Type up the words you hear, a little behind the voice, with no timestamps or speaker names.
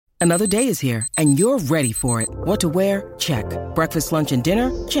Another day is here, and you're ready for it. What to wear? Check. Breakfast, lunch, and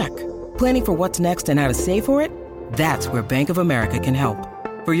dinner? Check. Planning for what's next and how to save for it? That's where Bank of America can help.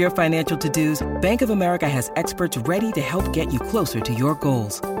 For your financial to-dos, Bank of America has experts ready to help get you closer to your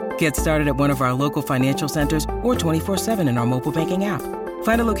goals. Get started at one of our local financial centers or 24/7 in our mobile banking app.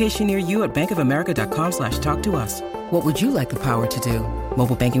 Find a location near you at bankofamerica.com/talktous. What would you like the power to do?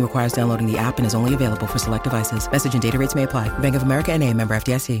 Mobile banking requires downloading the app and is only available for select devices. Message and data rates may apply. Bank of America N.A., member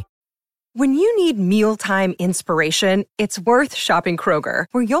FDIC. When you need mealtime inspiration, it's worth shopping Kroger,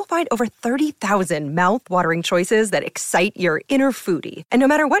 where you'll find over 30,000 mouth-watering choices that excite your inner foodie. And no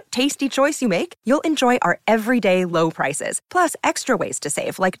matter what tasty choice you make, you'll enjoy our everyday low prices, plus extra ways to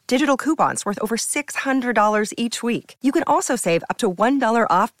save, like digital coupons worth over $600 each week. You can also save up to $1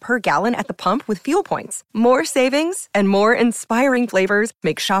 off per gallon at the pump with fuel points. More savings and more inspiring flavors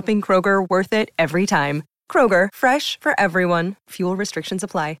make shopping Kroger worth it every time. Kroger, fresh for everyone. Fuel restrictions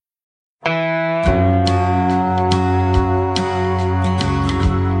apply. Hey,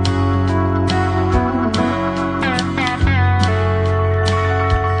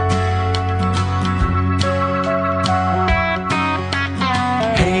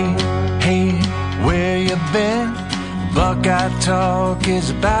 where you been? Buckeye Talk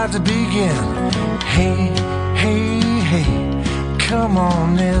is about to begin. Hey, come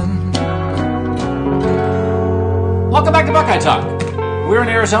on in. Welcome back to Buckeye Talk. We're in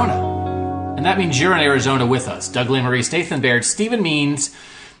Arizona. And that means you're in Arizona with us. Doug Lesmerises, Nathan Baird, Stephen Means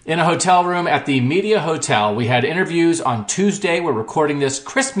in a hotel room at the Media Hotel. We had interviews on Tuesday. We're recording this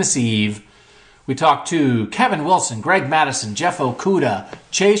Christmas Eve. We talked to Kevin Wilson, Greg Madison, Jeff Okuda,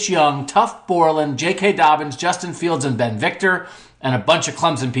 Chase Young, Tuff Borland, J.K. Dobbins, Justin Fields, and Ben Victor, and a bunch of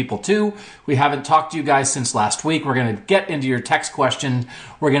Clemson people too. We haven't talked to you guys since last week. We're going to get into your text question.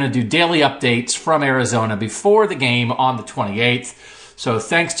 We're going to do daily updates from Arizona before the game on the 28th. So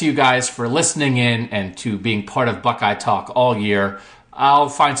thanks to you guys for listening in and to being part of Buckeye Talk all year. I'll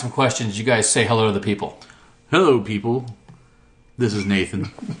find some questions. You guys say hello to the people. Hello, people. This is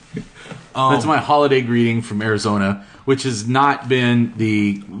Nathan. That's my holiday greeting from Arizona, which has not been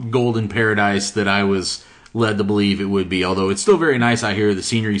the golden paradise that I was led to believe it would be, although it's still very nice out here. The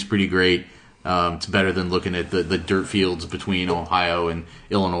scenery's pretty great. It's better than looking at the dirt fields between Ohio and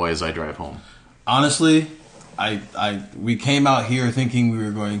Illinois as I drive home. Honestly, we came out here thinking we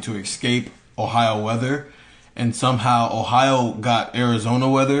were going to escape Ohio weather, and somehow Ohio got Arizona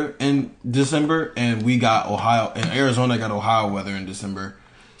weather in December, and Arizona got Ohio weather in December.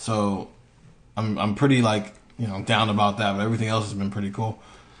 So I'm pretty down about that, but everything else has been pretty cool.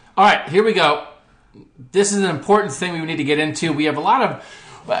 All right, here we go. This is an important thing we need to get into. We have a lot of...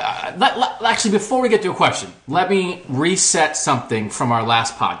 actually, before we get to a question, let me reset something from our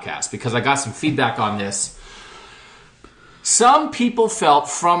last podcast, because I got some feedback on this. Some people felt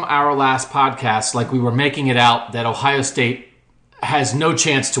from our last podcast like we were making it out that Ohio State has no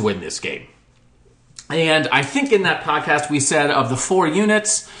chance to win this game. And I think in that podcast we said of the four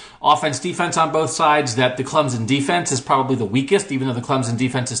units, offense, defense on both sides, that the Clemson defense is probably the weakest, even though the Clemson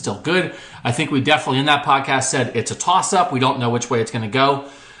defense is still good. I think we definitely in that podcast said it's a toss-up. We don't know which way it's going to go.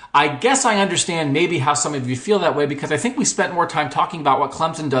 I guess I understand maybe how some of you feel that way, because I think we spent more time talking about what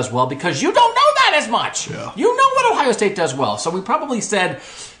Clemson does well because you don't know that as much. Yeah. You know what Ohio State does well. So we probably said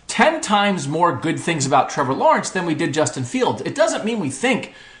 10 times more good things about Trevor Lawrence than we did Justin Fields. It doesn't mean we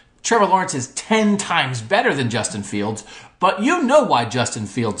think Trevor Lawrence is 10 times better than Justin Fields, but you know why Justin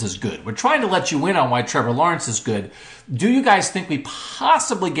Fields is good. We're trying to let you in on why Trevor Lawrence is good. Do you guys think we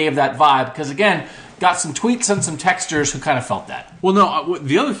possibly gave that vibe? Because again, got some tweets and some texters who kind of felt that. Well, no,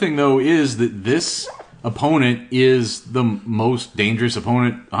 the other thing, though, is that this opponent is the most dangerous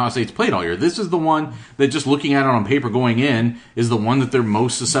opponent Ohio State's played all year. This is the one that, just looking at it on paper going in, is the one that they're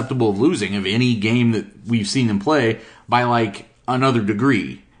most susceptible of losing of any game that we've seen them play by, another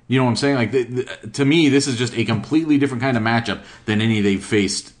degree. You know what I'm saying? To me, this is just a completely different kind of matchup than any they've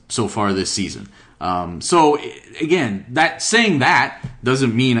faced so far this season. So, again, saying that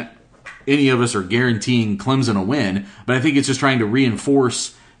doesn't mean any of us are guaranteeing Clemson a win, but I think it's just trying to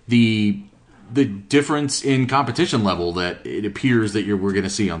reinforce the difference in competition level that it appears that we're going to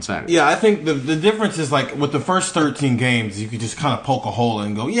see on Saturday. Yeah, I think the difference is with the first 13 games, you could just kind of poke a hole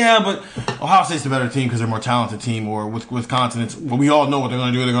and go, yeah, but Ohio State's the better team because they're a more talented team. Or with Wisconsin, we all know what they're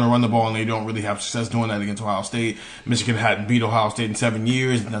going to do. They're going to run the ball, and they don't really have success doing that against Ohio State. Michigan hadn't beat Ohio State in 7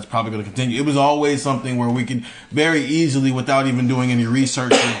 years, and that's probably going to continue. It was always something where we could very easily, without even doing any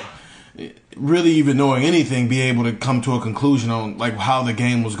research, really even knowing anything, be able to come to a conclusion on how the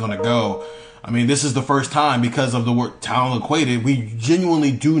game was going to go. I mean, this is the first time, because of the word talent equated, we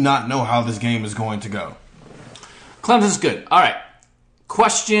genuinely do not know how this game is going to go. Clemson's good. All right.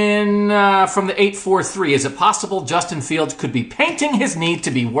 Question from the 843. Is it possible Justin Fields could be painting his knee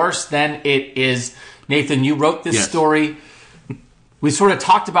to be worse than it is? Nathan, you wrote this story. We sort of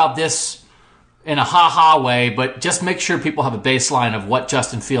talked about this in a ha-ha way, but just make sure people have a baseline of what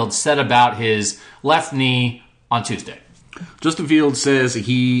Justin Fields said about his left knee on Tuesday. Justin Fields says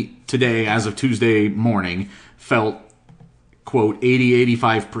he, today, as of Tuesday morning, felt, quote,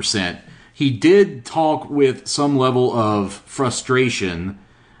 80-85%. He did talk with some level of frustration,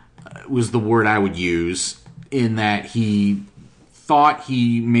 was the word I would use, in that he thought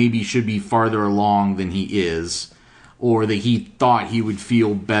he maybe should be farther along than he is, or that he thought he would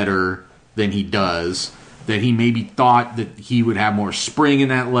feel better than he does, that he maybe thought that he would have more spring in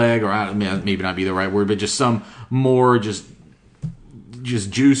that leg, or maybe not be the right word, but just some more just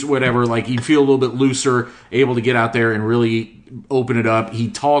juice, whatever, like he'd feel a little bit looser, able to get out there and really open it up. He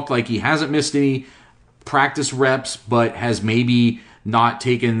talked like he hasn't missed any practice reps, but has maybe not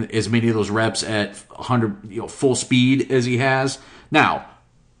taken as many of those reps at 100, full speed as he has. Now,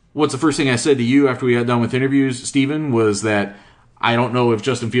 what's the first thing I said to you after we got done with interviews, Stephen, was that I don't know if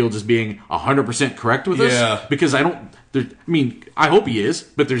Justin Fields is being 100% correct with us. Because I hope he is,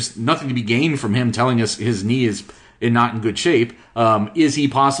 but there's nothing to be gained from him telling us his knee is not in good shape. Is he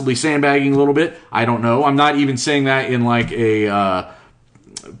possibly sandbagging a little bit? I don't know. I'm not even saying that in like a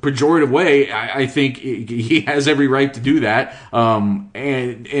pejorative way. I think he has every right to do that.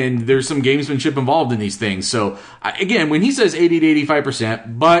 And there's some gamesmanship involved in these things. So again, when he says 80 to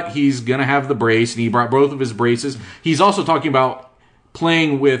 85%, but he's going to have the brace, and he brought both of his braces, he's also talking about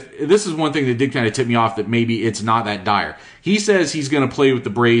playing with, this is one thing that did kind of tip me off that maybe it's not that dire. He says he's going to play with the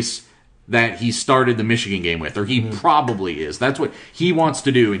brace that he started the Michigan game with, or he probably is. That's what he wants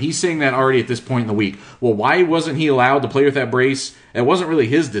to do, and he's saying that already at this point in the week. Well, why wasn't he allowed to play with that brace? It wasn't really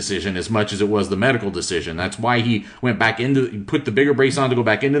his decision as much as it was the medical decision. That's why he went back put the bigger brace on to go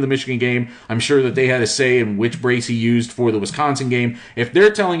back into the Michigan game. I'm sure that they had a say in which brace he used for the Wisconsin game. If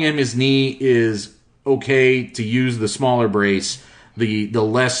they're telling him his knee is okay to use the smaller brace, the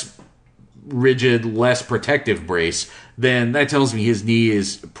less rigid, less protective brace, then that tells me his knee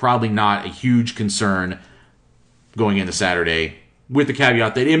is probably not a huge concern going into Saturday, with the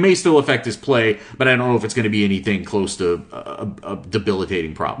caveat that it may still affect his play, but I don't know if it's going to be anything close to a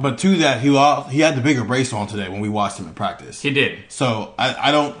debilitating problem. But to that, he had the bigger brace on today when we watched him in practice. He did. So I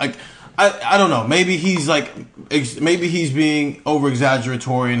don't know. Maybe he's being over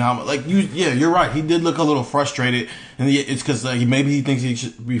exaggeratory and how you're right. He did look a little frustrated, and it's because maybe he thinks he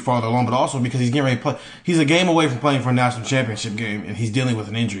should be farther along, but also because he's getting ready to play. He's a game away from playing for a national championship game, and he's dealing with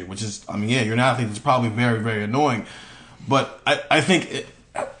an injury, which is, you're an athlete. It's probably very, very annoying. But I think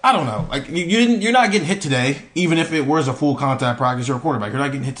I don't know. Like you're not getting hit today, even if it was a full contact practice. You're a quarterback. You're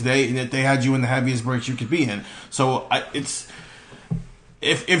not getting hit today, and if they had you in the heaviest brace you could be in. So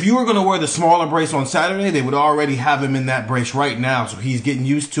If you were going to wear the smaller brace on Saturday, they would already have him in that brace right now. So he's getting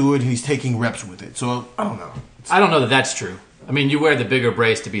used to it, and he's taking reps with it. So I don't know. I don't know that that's true. I mean, you wear the bigger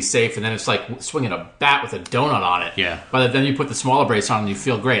brace to be safe, and then it's like swinging a bat with a donut on it. Yeah. But then you put the smaller brace on, and you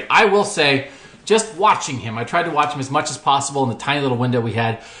feel great. I will say, just watching him, I tried to watch him as much as possible in the tiny little window we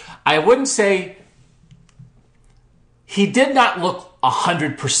had. I wouldn't say he did not look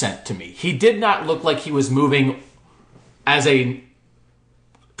 100% to me. He did not look like he was moving as a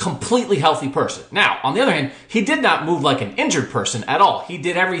completely healthy person. Now, on the other hand, he did not move like an injured person at all. He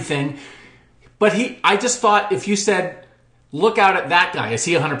did everything. But I just thought if you said, look out at that guy, is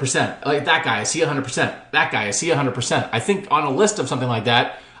he 100%? Like that guy, is he 100%? That guy, is he 100%? I think on a list of something like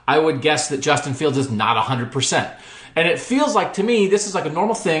that, I would guess that Justin Fields is not 100%. And it feels like, to me, this is like a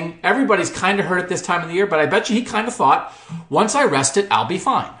normal thing. Everybody's kind of hurt at this time of the year, but I bet you he kind of thought, once I rest it, I'll be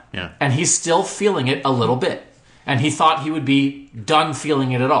fine. Yeah. And he's still feeling it a little bit. And he thought he would be done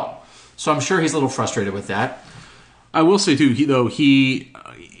feeling it at all. So I'm sure he's a little frustrated with that. I will say, too,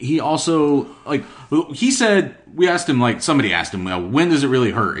 he also, he said, we asked him, somebody asked him, when does it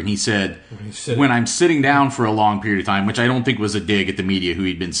really hurt? And he said, when I'm sitting down for a long period of time, which I don't think was a dig at the media who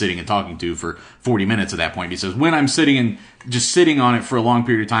he'd been sitting and talking to for 40 minutes at that point. He says, when I'm sitting and just sitting on it for a long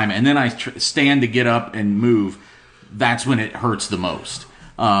period of time, and then I stand to get up and move, that's when it hurts the most.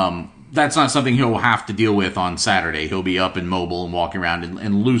 That's not something he'll have to deal with on Saturday. He'll be up and mobile and walking around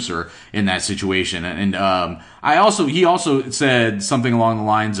and looser in that situation. And he also said something along the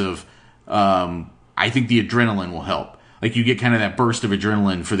lines of, I think the adrenaline will help. Like you get kind of that burst of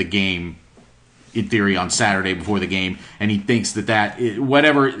adrenaline for the game, in theory, on Saturday before the game, and he thinks that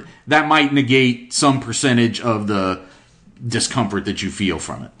might negate some percentage of the discomfort that you feel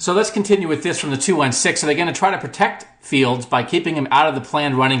from it. So let's continue with this from the 216. Are they going to try to protect Fields by keeping him out of the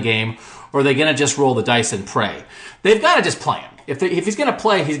planned running game, or are they going to just roll the dice and pray? They've got to just play him. If he's going to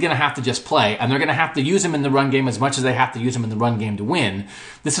play, he's going to have to just play, and they're going to have to use him in the run game as much as they have to use him in the run game to win.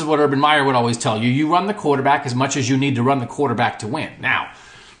 This is what Urban Meyer would always tell you. You run the quarterback as much as you need to run the quarterback to win. Now,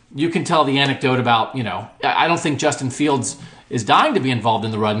 you can tell the anecdote about, I don't think Justin Fields is dying to be involved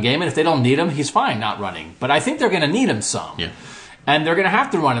in the run game, and if they don't need him, he's fine not running. But I think they're going to need him some. Yeah. And they're going to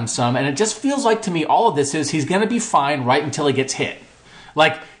have to run him some, and it just feels like to me all of this is he's going to be fine right until he gets hit.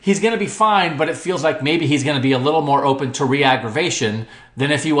 Like, he's going to be fine, but it feels like maybe he's going to be a little more open to re-aggravation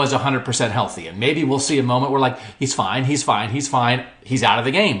than if he was 100% healthy. And maybe we'll see a moment where, like, he's fine. He's out of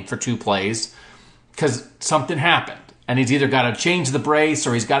the game for 2 plays because something happened. And he's either got to change the brace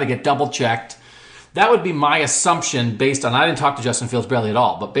or he's got to get double-checked. That would be my assumption based on, I didn't talk to Justin Fields barely at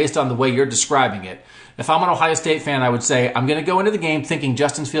all, but based on the way you're describing it, if I'm an Ohio State fan, I would say I'm going to go into the game thinking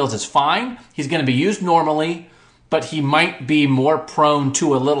Justin Fields is fine. He's going to be used normally, but he might be more prone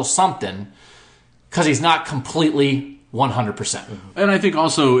to a little something because he's not completely 100%. And I think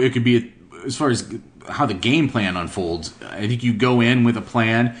also it could be, as far as how the game plan unfolds, I think you go in with a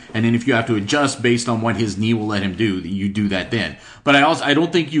plan, and then if you have to adjust based on what his knee will let him do, you do that then. But I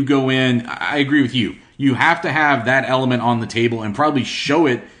don't think you go in, I agree with you. You have to have that element on the table and probably show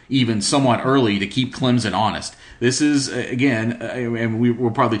it even somewhat early to keep Clemson honest. This is, again, and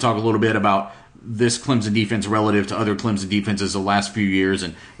we'll probably talk a little bit about this Clemson defense relative to other Clemson defenses the last few years,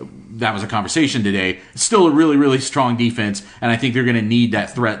 and that was a conversation today. It's still a really, really strong defense, and I think they're going to need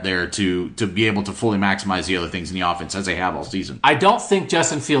that threat there to be able to fully maximize the other things in the offense as they have all season. I don't think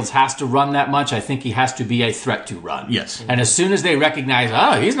Justin Fields has to run that much. I think he has to be a threat to run. Yes. And as soon as they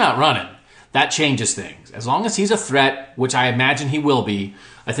recognize, he's not running, that changes things. As long as he's a threat, which I imagine he will be,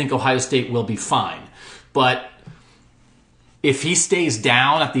 I think Ohio State will be fine. But if he stays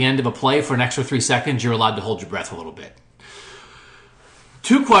down at the end of a play for an extra 3 seconds, you're allowed to hold your breath a little bit.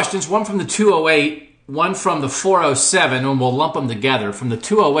 2 questions, one from the 208, one from the 407, and we'll lump them together. From the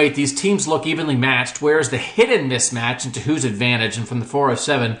 208, these teams look evenly matched. Where is the hidden mismatch and to whose advantage? And from the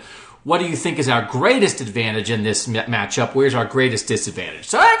 407, what do you think is our greatest advantage in this matchup? Where's our greatest disadvantage?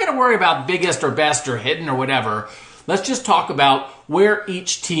 So I'm not going to worry about biggest or best or hidden or whatever. Let's just talk about where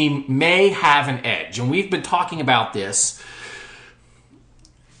each team may have an edge. And we've been talking about this.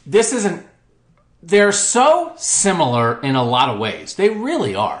 They're so similar in a lot of ways. They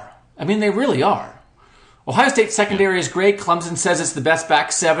really are. I mean, they really are. Ohio State secondary is great. Clemson says it's the best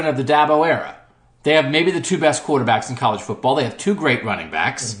back 7 of the Dabo era. They have maybe the 2 best quarterbacks in college football. They have 2 great running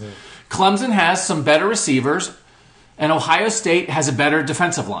backs. Mm-hmm. Clemson has some better receivers, and Ohio State has a better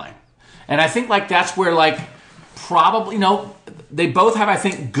defensive line. And I think that's where probably, they both have, I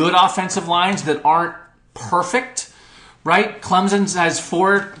think, good offensive lines that aren't perfect. Right? Clemson has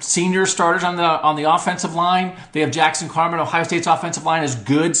 4 senior starters on the offensive line. They have Jackson Carman. Ohio State's offensive line is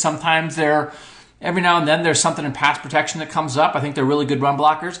good. Sometimes every now and then there's something in pass protection that comes up. I think they're really good run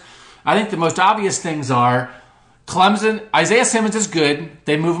blockers. I think the most obvious things are Clemson, Isaiah Simmons is good.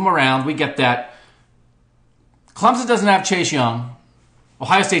 They move him around. We get that. Clemson doesn't have Chase Young.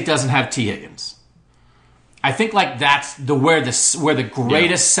 Ohio State doesn't have T. Higgins. I think that's where the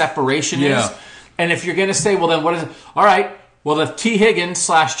greatest separation is. And if you're going to say, well, then what is it? All right, well, the T. Higgins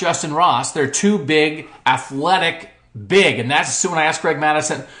 / Justin Ross, they're 2 big, athletic, big. And that's when I asked Greg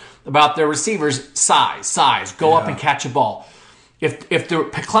Madison about their receivers, size, go up and catch a ball. If the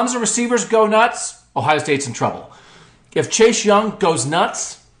Clemson receivers go nuts, Ohio State's in trouble. If Chase Young goes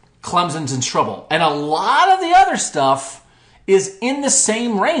nuts, Clemson's in trouble. And a lot of the other stuff is in the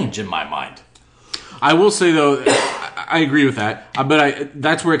same range in my mind. I will say, though, I agree with that, but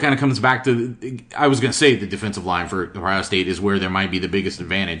that's where it kind of comes back to, I was going to say the defensive line for Ohio State is where there might be the biggest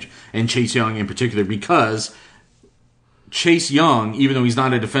advantage, and Chase Young in particular, because Chase Young, even though he's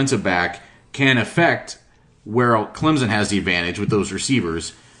not a defensive back, can affect where Clemson has the advantage with those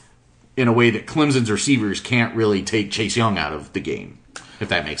receivers in a way that Clemson's receivers can't really take Chase Young out of the game, if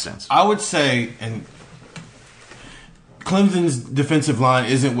that makes sense. I would say, and Clemson's defensive line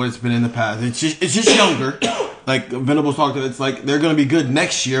isn't what it's been in the past. It's just younger. Like Venables talked about, it's like they're going to be good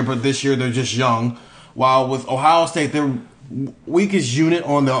next year, but this year they're just young. While with Ohio State, their weakest unit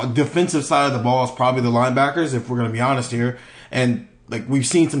on the defensive side of the ball is probably the linebackers, if we're going to be honest here. And we've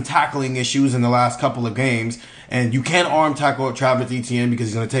seen some tackling issues in the last couple of games, and you can't arm tackle Travis Etienne because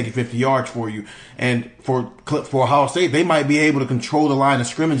he's going to take it 50 yards for you. And for Ohio State, they might be able to control the line of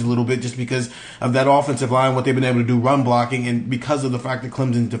scrimmage a little bit just because of that offensive line, what they've been able to do run blocking, and because of the fact that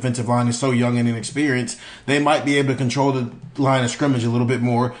Clemson's defensive line is so young and inexperienced, they might be able to control the line of scrimmage a little bit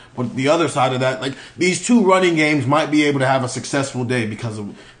more. But the other side of that, these 2 running games might be able to have a successful day because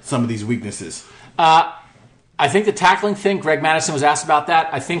of some of these weaknesses. I think the tackling thing, Greg Madison was asked about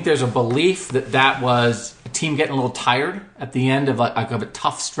that. I think there's a belief that was team getting a little tired at the end of a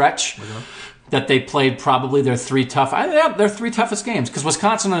tough stretch. That they played probably their three toughest games, because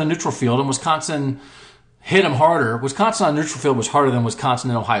Wisconsin on a neutral field, and Wisconsin hit them harder. Wisconsin on a neutral field was harder than Wisconsin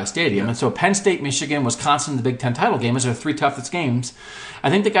in Ohio Stadium. And so Penn State, Michigan, Wisconsin, the Big Ten title game is their three toughest games. I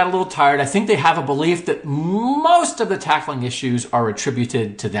think they got a little tired. I think they have a belief that most of the tackling issues are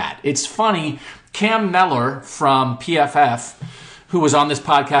attributed to that. It's funny, Cam Meller from PFF, who was on this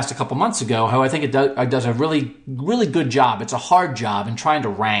podcast a couple months ago, how I think it does a really, really good job. It's a hard job in trying to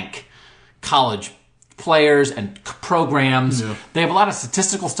rank college players and programs. Yeah. They have a lot of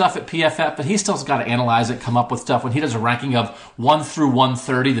statistical stuff at PFF, but he still's got to analyze it, come up with stuff. When he does a ranking of 1 through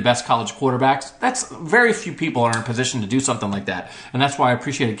 130, the best college quarterbacks, that's very few people are in a position to do something like that. And that's why I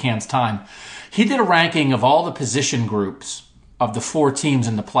appreciated Cam's time. He did a ranking of all the position groups of the 4 teams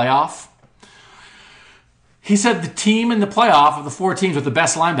in the playoff. He said the team in the playoff of the 4 teams with the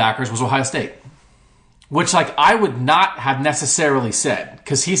best linebackers was Ohio State, which I would not have necessarily said,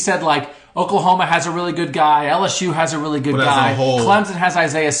 because he said Oklahoma has a really good guy, LSU has a really good guy, Clemson has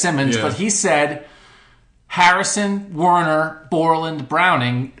Isaiah Simmons, but he said Harrison, Werner, Borland,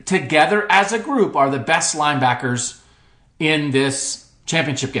 Browning together as a group are the best linebackers in this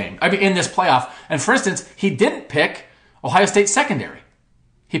championship game. In this playoff. And for instance, he didn't pick Ohio State secondary.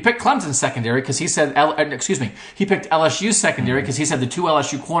 He picked Clemson secondary because he said, he picked LSU secondary because he said the 2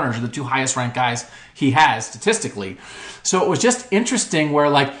 LSU corners are the 2 highest ranked guys he has statistically. So it was just interesting where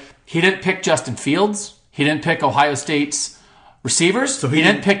he didn't pick Justin Fields. He didn't pick Ohio State's receivers. So he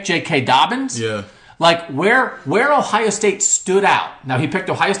didn't pick J.K. Dobbins. Yeah. Where Ohio State stood out. Now, he picked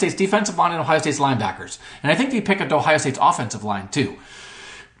Ohio State's defensive line and Ohio State's linebackers. And I think he picked Ohio State's offensive line, too.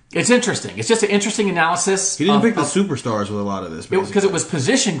 It's interesting. It's just an interesting analysis. He didn't pick the superstars with a lot of this. Because it was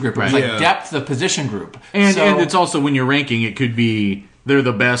position group. It was depth of position group. And it's also, when you're ranking, it could be they're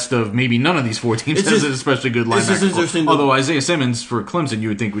the best of maybe none of these 4 teams has an especially good linebacker. It's just interesting. Although Isaiah Simmons for Clemson, you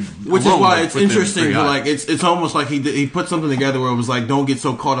would think would, which is why it's interesting. It's almost like he put something together where it was don't get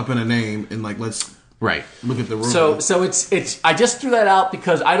so caught up in a name and let's look at the room. So it's I just threw that out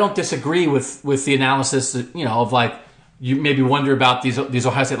because I don't disagree with the analysis that, of you maybe wonder about these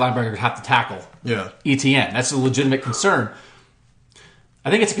Ohio State linebackers have to tackle ETN. That's a legitimate concern. I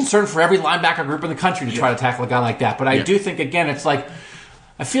think it's a concern for every linebacker group in the country to try to tackle a guy like that. But I do think, again, it's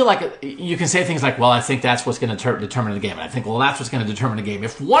I feel like you can say things well, I think that's what's going to determine the game. And I think, that's what's going to determine the game.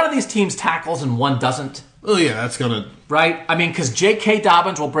 If one of these teams tackles and one doesn't. Oh, yeah, that's going to. Right? Because J.K.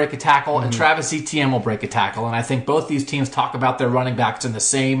 Dobbins will break a tackle and Travis Etienne will break a tackle. And I think both these teams talk about their running backs in the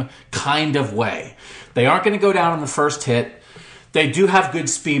same kind of way. They aren't going to go down on the first hit. They do have good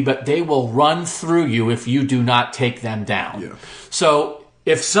speed, but they will run through you if you do not take them down. Yeah. So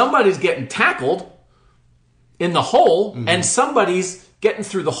if somebody's getting tackled in the hole and somebody's getting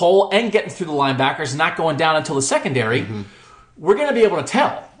through the hole and getting through the linebackers, not going down until the secondary, we're going to be able to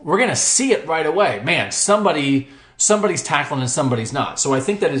tell. We're going to see it right away. Man, somebody's tackling and somebody's not. So I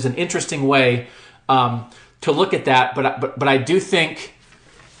think that is an interesting way to look at that. But I do think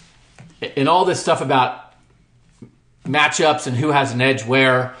in all this stuff about matchups and who has an edge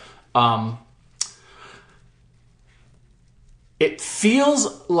where, it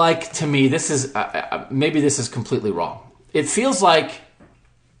feels like to me, this is maybe this is completely wrong. It feels like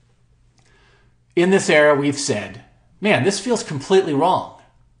in this era we've said, man, this feels completely wrong.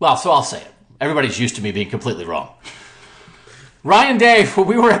 Well, so I'll say it. Everybody's used to me being completely wrong. Ryan Day,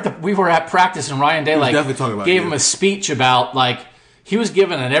 we were at practice and Ryan Day gave him a speech about he was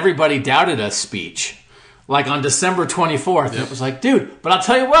given an everybody doubted us speech. On December 24th. Yep. It was dude, but I'll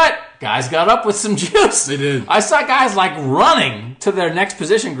tell you what, guys got up with some juice. They did. I saw guys running to their next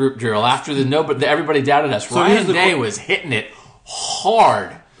position group drill after the everybody doubted us. So Ryan Day was hitting it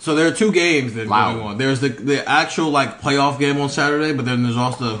hard. So there are 2 games that are going on. There's the actual playoff game on Saturday, but then there's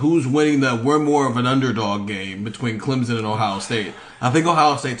also who's winning we're more of an underdog game between Clemson and Ohio State. I think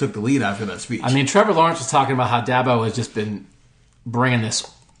Ohio State took the lead after that speech. Trevor Lawrence was talking about how Dabo has just been bringing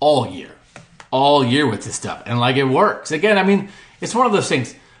this all year with this stuff. And it works. Again, it's one of those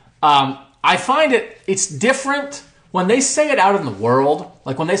things. I find it's different when they say it out in the world,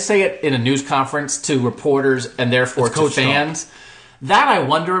 when they say it in a news conference to reporters and therefore to fans. That I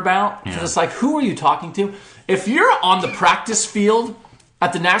wonder about. Because it's who are you talking to? If you're on the practice field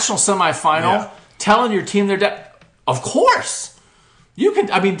at the national semifinal telling your team they're of course. You can,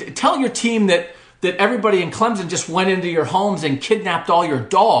 tell your team that that everybody in Clemson just went into your homes and kidnapped all your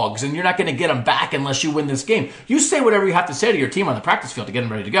dogs, and you're not going to get them back unless you win this game. You say whatever you have to say to your team on the practice field to get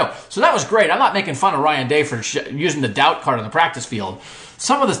them ready to go. So that was great. I'm not making fun of Ryan Day for using the doubt card on the practice field.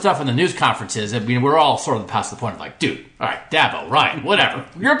 Some of the stuff in the news conferences, I mean, we're all sort of past the point of like, dude, all right, Dabo, Ryan, whatever.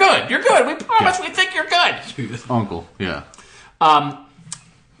 You're good. You're good. We promise we think you're good. Uncle, yeah.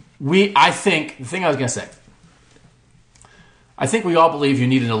 I think, the thing I was going to say, I think we all believe you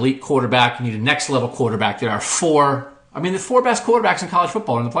need an elite quarterback, you need a next-level quarterback. There are the four best quarterbacks in college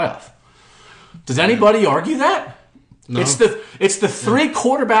football are in the playoff. Does anybody argue that? No. It's the three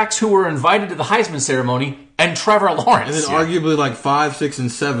quarterbacks who were invited to the Heisman ceremony and Trevor Lawrence. And then arguably like 5, 6,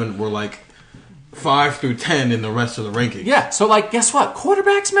 and 7 were like 5 through 10 in the rest of the rankings. Yeah, so like, guess what?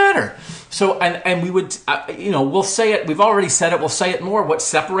 Quarterbacks matter. So, and we would, we'll say it, we've already said it, we'll say it more. What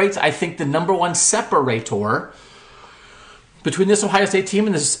separates, I think the number one separator between this Ohio State team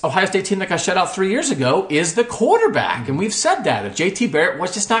and this Ohio State team that got shut out 3 years ago is the quarterback. And we've said that. If JT Barrett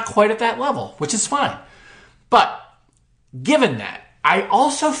was just not quite at that level, which is fine. But given that, I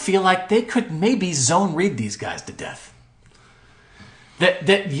also feel like they could maybe zone read these guys to death.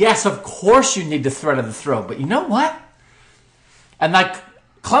 That yes, of course you need the threat of the throw, but you know what? And like,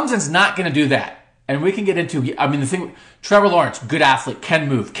 Clemson's not going to do that. And we can get into, the thing, Trevor Lawrence, good athlete, can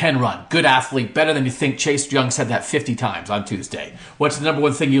move, can run, good athlete, better than you think. Chase Young said that 50 times on Tuesday. What's the number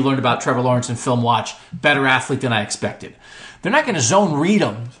one thing you learned about Trevor Lawrence in film watch? Better athlete than I expected. They're not going to zone read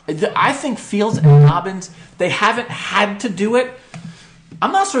him. I think Fields and Dobbins, they haven't had to do it.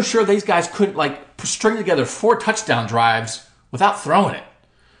 I'm not so sure these guys couldn't string together 4 touchdown drives without throwing it.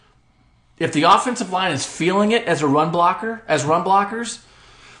 If the offensive line is feeling it as run blockers,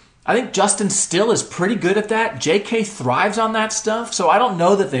 I think Justin Still is pretty good at that. JK thrives on that stuff, so I don't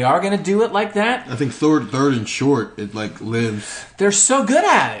know that they are going to do it like that. I think third and short, it lives. They're so good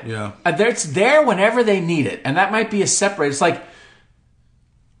at it. Yeah. It's there whenever they need it, and that might be a separate. It's like,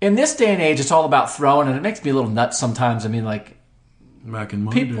 in this day and age, it's all about throwing, and it makes me a little nuts sometimes. I mean, like, back in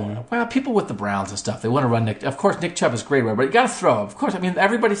Monday. People with the Browns and stuff, they want to run Nick. Of course, Nick Chubb is great, but you got to throw. Of course,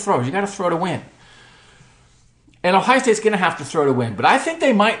 everybody throws. You got to throw to win. And Ohio State's going to have to throw to win. But I think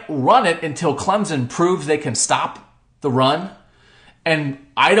they might run it until Clemson proves they can stop the run. And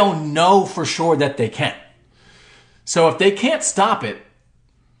I don't know for sure that they can. So if they can't stop it,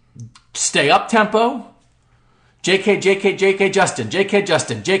 stay up tempo. JK, Justin, JK, Justin, JK,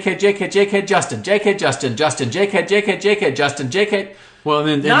 Justin, JK, Justin, Justin, JK, Justin, JK. Well,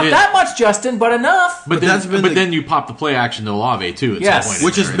 then not that much, Justin, but enough. But then you pop the play action to Olave too. At some point,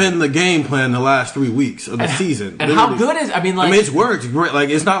 which has been the game plan the last 3 weeks of the season. And how good is? It's worked great. Like,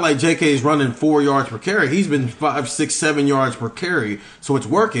 it's not like JK is running 4 yards per carry. He's been 5, 6, 7 yards per carry, so it's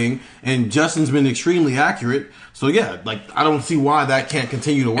working. And Justin's been extremely accurate. So yeah, I don't see why that can't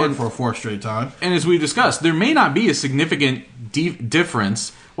continue to work for a 4th straight time. And as we discussed, there may not be a significant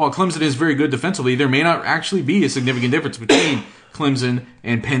difference. While Clemson is very good defensively, there may not actually be a significant difference between Clemson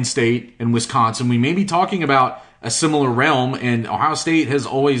and Penn State and Wisconsin. We may be talking about a similar realm, and Ohio State has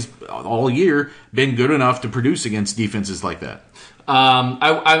always, all year, been good enough to produce against defenses like that.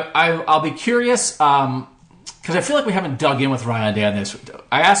 I'll be curious, because I feel like we haven't dug in with Ryan Day on this.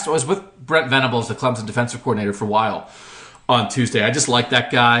 I was with Brent Venables, the Clemson defensive coordinator, for a while on Tuesday. I just like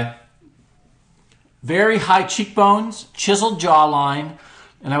that guy. Very high cheekbones, chiseled jawline.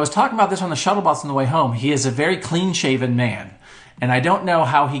 And I was talking about this on the shuttle bus on the way home. He is a very clean-shaven man. And I don't know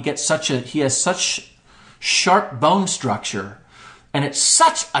how he has such sharp bone structure. And it's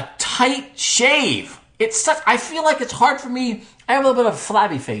such a tight shave. I feel like it's hard for me. I have a little bit of a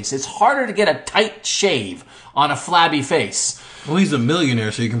flabby face. It's harder to get a tight shave on a flabby face. Well, he's a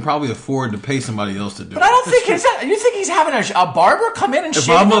millionaire, so you can probably afford to pay somebody else to do it. But I don't think you think he's having a barber come in and shave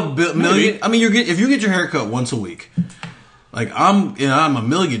him? If I'm a million, if you get your hair cut once a week, I'm a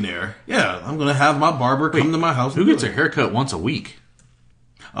millionaire, yeah, I'm gonna have my barber come to my house. Who gets a haircut once a week?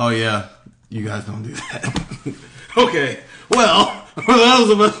 Oh yeah, you guys don't do that. Okay, well, for those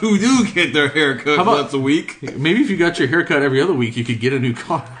of us who do get their haircut once a week, maybe if you got your haircut every other week, you could get a new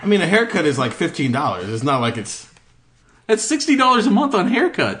car. A haircut is like $15. It's not like it's. That's $60 a month on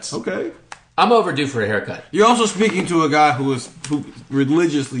haircuts. Okay. I'm overdue for a haircut. You're also speaking to a guy who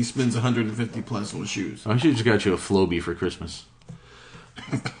religiously spends $150 plus on shoes. I should have just got you a Flowbee for Christmas.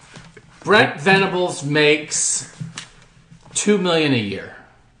 Brent Venables makes $2 million a year.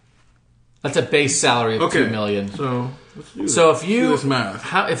 That's a base salary of $2 million. So if you do this math.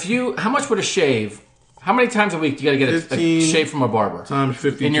 How much would a shave? How many times a week do you got to get a shave from a barber? Times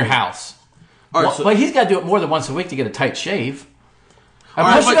 50 in your house. All right, but he's got to do it more than once a week to get a tight shave.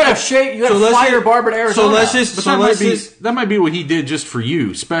 Unless you got a shave, you got a fire barber in Arizona. So let's just. That might be what he did just for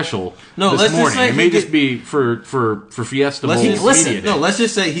you, special. No, this let's morning. just say It may just be for Fiesta Bowl. Listen. No, let's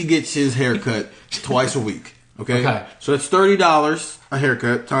just say he gets his haircut twice a week. Okay. So that's $30 a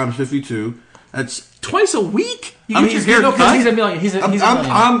haircut times 52. That's Twice a week? I mean, He's a million. He's a millionaire.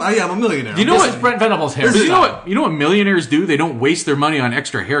 I'm a millionaire. You know This what? is Brent Venables' hair. You know what millionaires do? They don't waste their money on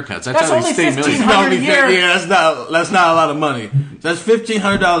extra haircuts. That's how only they stay millionaires. $1,500 a year. Yeah, that's not a lot of money. That's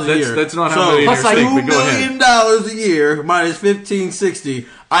 $1,500 a year. That's not how millionaires plus, like, think, $2 but go ahead. million a year minus $1,560.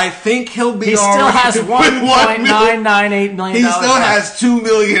 I think he'll be. He still all right has with $1.998 million. He still has $2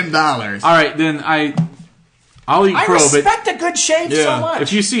 million. All right, then I'll eat I crow, but respect a good shave so much.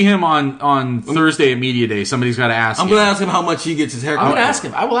 if you see him on Thursday at Media Day, somebody's got to ask him. I'm going to ask him how much he gets his haircut. I'm going to ask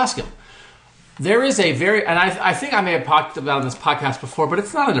him. I will ask him. There is a very, and I think I may have talked about it on this podcast before, but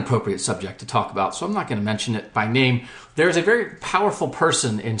it's not an appropriate subject to talk about, so I'm not going to mention it by name. There's a very powerful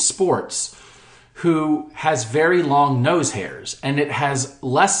person in sports who has very long nose hairs, and it has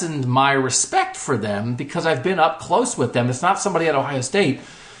lessened my respect for them because I've been up close with them. It's not somebody at Ohio State,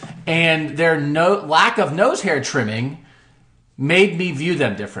 and their lack of nose hair trimming made me view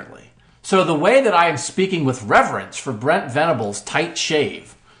them differently. So the way that I am speaking with reverence for Brent Venables' tight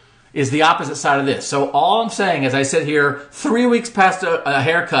shave is the opposite side of this. So all I'm saying, as I sit here 3 weeks past a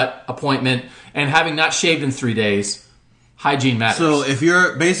haircut appointment and having not shaved in 3 days, hygiene matters. So if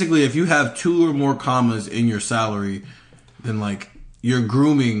you have 2 or more commas in your salary, then like your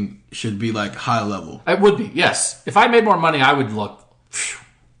grooming should be like high level. It would be, yes. If I made more money, I would look.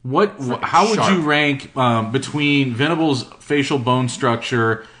 How would Sharp. you rank between Venables' facial bone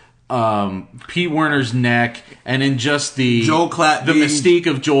structure, Pete Werner's neck, and then just the Joel Klatt the being- mystique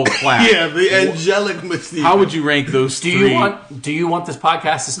of Joel Klatt? Yeah, the angelic mystique. How would you rank those Do three? you want this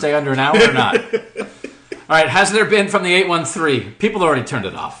podcast to stay under an hour or not? All right, has there been from the 813? People already turned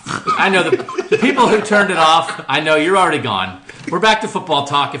it off. I know the people who turned it off, I know you're already gone. We're back to football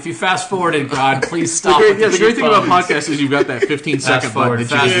talk. If you fast forwarded, God, please stop. The with great thing about phones. podcasts is you've got that 15-second button.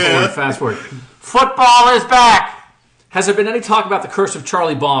 Fast forward. Football is back. Has there been any talk about the curse of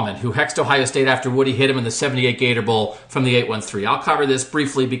Charlie Bauman, who hexed Ohio State after Woody hit him in the 78 Gator Bowl from the 813? I'll cover this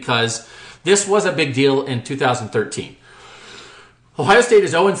briefly because this was a big deal in 2013. Ohio State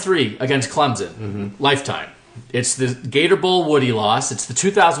is 0-3 against Clemson, lifetime. It's the Gator Bowl Woody loss. It's the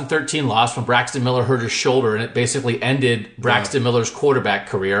 2013 loss when Braxton Miller hurt his shoulder, and it basically ended Braxton Miller's quarterback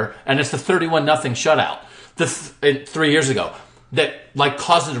career. And it's the 31-0 shutout 3 years ago that like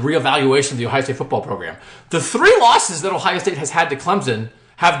causes a reevaluation of the Ohio State football program. The 3 losses that Ohio State has had to Clemson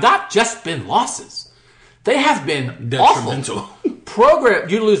have not just been losses. They have been Detrimental. awful. Program,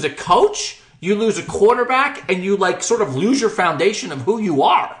 you lose a coach, you lose a quarterback, and you like sort of lose your foundation of who you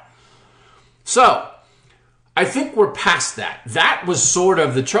are. So, I think we're past that. That was sort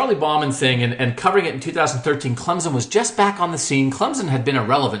of the Charlie Bauman thing, and covering it in 2013. Clemson was just back on the scene. Clemson had been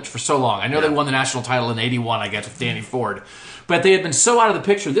irrelevant for so long. I know they won the national title in 81, I guess, with Danny Ford. But they had been so out of the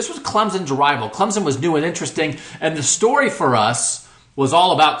picture. This was Clemson's arrival. Clemson was new and interesting, and the story for us was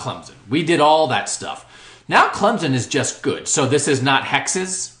all about Clemson. We did all that stuff. Now Clemson is just good. So this is not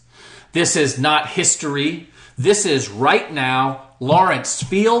hexes. This is not history. This is right now Lawrence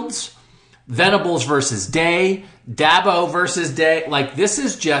Fields, Venables versus Day, Dabo versus Day. Like, this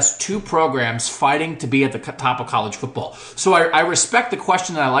is just 2 programs fighting to be at the top of college football. So I respect the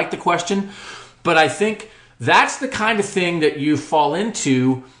question and I like the question, but I think that's the kind of thing that you fall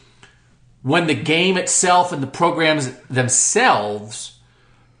into when the game itself and the programs themselves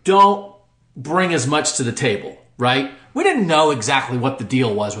don't bring as much to the table, right? We didn't know exactly what the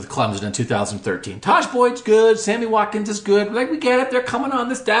deal was with Clemson in 2013. Taj Boyd's good. Sammy Watkins is good. Like, we get it. They're coming on.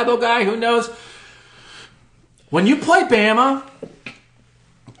 This Dabo guy, who knows? When you play Bama,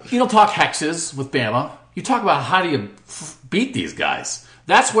 you don't talk hexes with Bama. You talk about how do you beat these guys.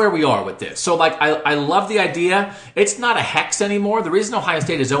 That's where we are with this. So, like, I love the idea. It's not a hex anymore. The reason Ohio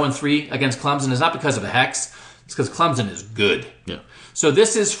State is 0-3 against Clemson is not because of a hex. It's because Clemson is good. Yeah. So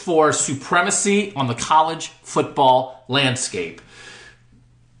this is for supremacy on the college football landscape.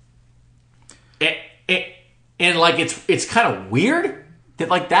 And like, it's kind of weird that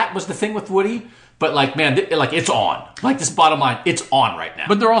like that was the thing with Woody. But like, man, like, it's on. Like, this bottom line, it's on right now.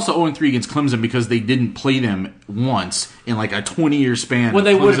 But they're also 0-3 against Clemson because they didn't play them once in like a 20-year span. When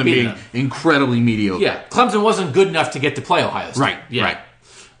they would have Clemson being beaten them. incredibly mediocre. Yeah, Clemson wasn't good enough to get to play Ohio State. Right, Yeah.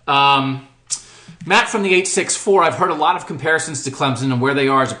 right. Matt from the 864, I've heard a lot of comparisons to Clemson and where they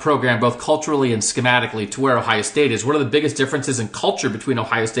are as a program, both culturally and schematically, to where Ohio State is. What are the biggest differences in culture between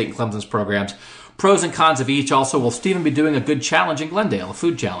Ohio State and Clemson's programs? Pros and cons of each. Also, will Stephen be doing a good challenge in Glendale, a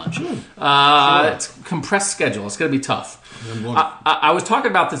food challenge? It's a compressed schedule. It's going to be tough. I was talking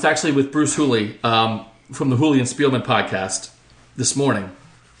about this actually with Bruce Hooley from the Hooley and Spielman podcast this morning.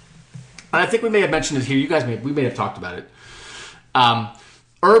 And I think we may have mentioned it here. We may have talked about it.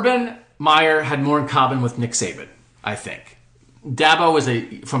 Urban Meyer had more in common with Nick Saban, I think. Dabo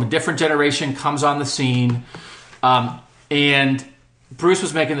is from a different generation, comes on the scene. And Bruce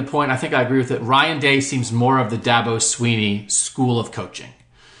was making the point, I think I agree with it, Ryan Day seems more of the Dabo-Sweeney school of coaching.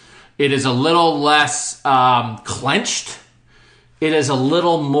 It is a little less clenched. It is a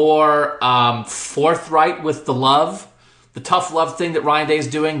little more forthright with the love. The tough love thing that Ryan Day is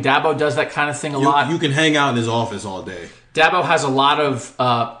doing. Dabo does that kind of thing a lot. You can hang out in his office all day. Dabo has a lot of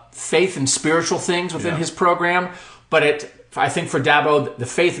faith and spiritual things within his program, but I think for Dabo, the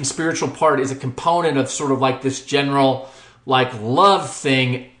faith and spiritual part is a component of sort of like this general love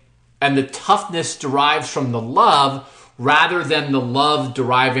thing, and the toughness derives from the love rather than the love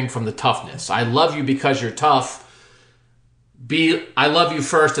deriving from the toughness. I love you because you're tough. I love you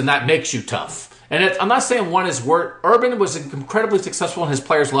first, and that makes you tough. And I'm not saying one is worse. Urban was incredibly successful, and his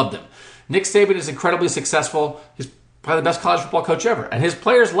players loved him. Nick Saban is incredibly successful. He's probably the best college football coach ever, and his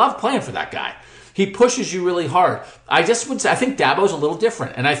players love playing for that guy. He pushes you really hard. I just would say I think Dabo's a little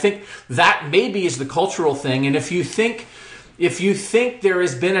different, and I think that maybe is the cultural thing. And if you think there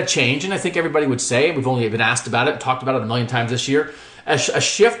has been a change, and I think everybody would say, we've only been asked about it, talked about it a million times this year, a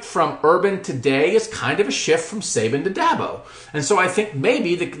shift from Urban today is kind of a shift from Saban to Dabo. And so I think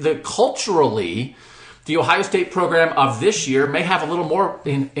maybe the culturally, the Ohio State program of this year may have a little more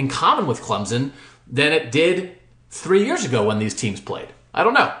in common with Clemson than it did 3 years ago when these teams played. I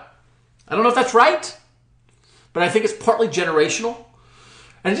don't know. I don't know if that's right, but I think it's partly generational.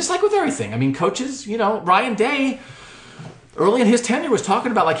 And just like with everything, I mean, coaches, Ryan Day, early in his tenure was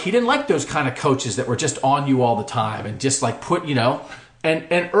talking about he didn't like those kind of coaches that were just on you all the time and just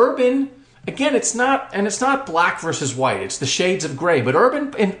and Urban, again, it's not black versus white. It's the shades of gray. But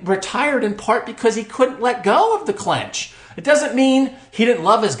Urban retired in part because he couldn't let go of the clench. It doesn't mean he didn't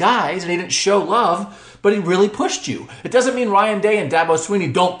love his guys and he didn't show love, but he really pushed you. It doesn't mean Ryan Day and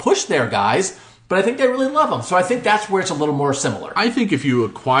Dabo-Sweeney don't push their guys, but I think they really love them. So I think that's where it's a little more similar. I think if you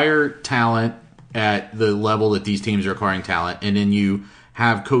acquire talent at the level that these teams are acquiring talent, and then you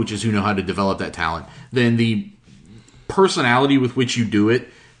have coaches who know how to develop that talent, then the personality with which you do it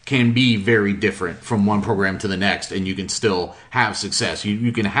can be very different from one program to the next, and you can still have success.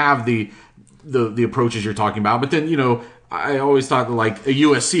 You can have the approaches you're talking about, but then, I always thought that a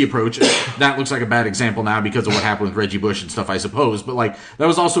USC approach, that looks like a bad example now because of what happened with Reggie Bush and stuff, I suppose, but that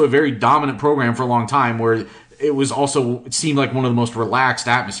was also a very dominant program for a long time where it seemed like one of the most relaxed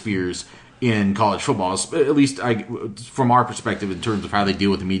atmospheres in college football, at least from our perspective in terms of how they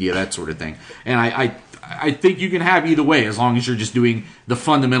deal with the media, that sort of thing. And I think you can have either way as long as you're just doing the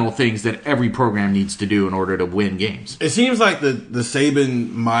fundamental things that every program needs to do in order to win games. It seems like the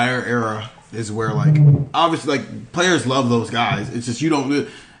Saban-Meyer era is where obviously players love those guys. It's just you don't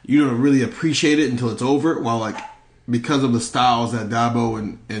really appreciate it until it's over. While because of the styles that Dabo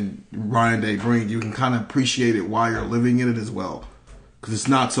and Ryan Day bring, you can kind of appreciate it while you're living in it as well. Because it's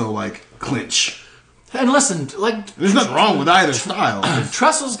not so clinch. And listen, there's nothing wrong with either style.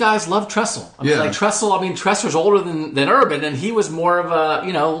 Tressel's guys love Tressel. Tressel's older than Urban, and he was more of a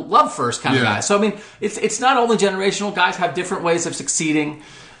love first kind of guy. So it's not only generational. Guys have different ways of succeeding,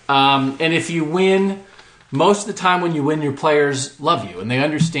 and if you win, most of the time when you win, your players love you and they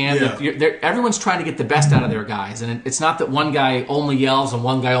understand that everyone's trying to get the best out of their guys, and it's not that one guy only yells and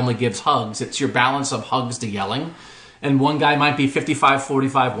one guy only gives hugs. It's your balance of hugs to yelling. And one guy might be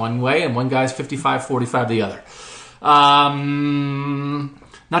 55-45 one way, and one guy's 55-45 the other.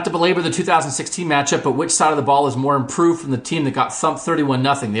 Not to belabor the 2016 matchup, but which side of the ball is more improved from the team that got thumped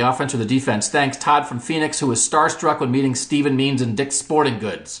 31-0, the offense or the defense? Thanks, Todd from Phoenix, who was starstruck when meeting Stephen Means and Dick's Sporting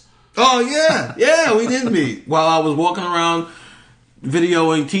Goods. Oh, yeah. Yeah, we did meet while I was walking around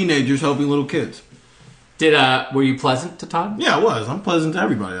videoing teenagers helping little kids. Were you pleasant to Todd? Yeah, I was. I'm pleasant to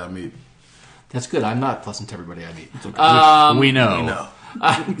everybody I meet. That's good. I'm not pleasant to everybody I meet. Okay. We know.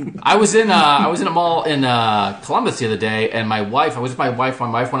 I was in a mall in Columbus the other day, and my wife went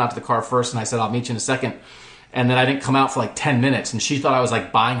out to the car first, and I said, I'll meet you in a second. And then I didn't come out for 10 minutes, and she thought I was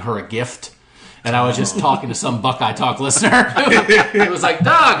buying her a gift. And I was just talking to some Buckeye Talk listener. It was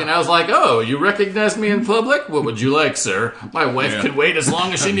Doug. And I was oh, you recognized me in public? What would you like, sir? My wife could wait as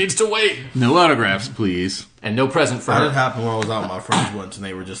long as she needs to wait. No autographs, please. And no present for her. That happened when I was out with my friends once, and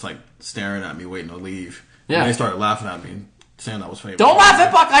they were just staring at me, waiting to leave. Yeah. And they started laughing at me, saying that was famous. Don't laugh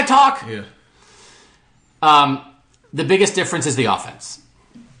at Buckeye Talk! Yeah. The biggest difference is the offense.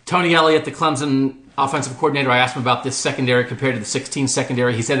 Tony Elliott, the Clemson offensive coordinator, I asked him about this secondary compared to the 16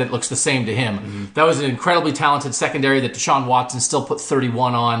 secondary. He said it looks the same to him. That was an incredibly talented secondary that Deshaun Watson still put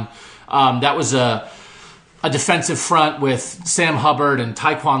 31 on. That was a defensive front with Sam Hubbard and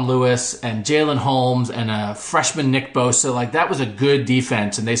Tyquan Lewis and Jalen Holmes and a freshman Nick Bosa. Like, that was a good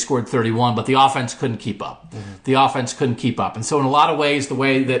defense, and they scored 31, but the offense couldn't keep up. The offense couldn't keep up. And so in a lot of ways, the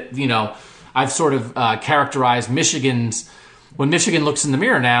way that, I've sort of characterized when Michigan looks in the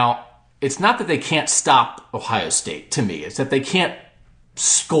mirror now, it's not that they can't stop Ohio State, to me. It's that they can't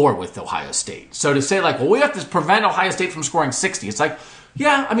score with Ohio State. So to say, like, well, we have to prevent Ohio State from scoring 60. It's like,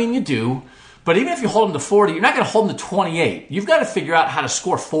 yeah, I mean, you do. But even if you hold them to 40, you're not going to hold them to 28. You've got to figure out how to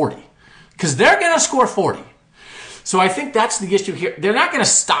score 40. Because they're going to score 40. So I think that's the issue here. They're not going to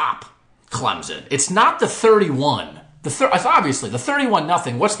stop Clemson. It's not the 31. Obviously, the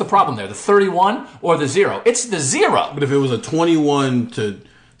 31-0. What's the problem there? The 31 or the 0? It's the 0. But if it was a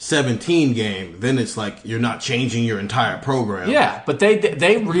 21-17 game, then it's like you're not changing your entire program. Yeah, but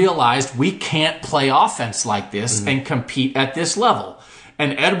they realized we can't play offense like this and compete at this level.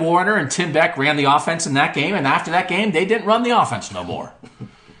 And Ed Warner and Tim Beck ran the offense in that game, and after that game, they didn't run the offense no more.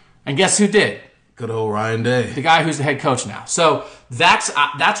 And guess who did? Good old Ryan Day. The guy who's the head coach now. So that's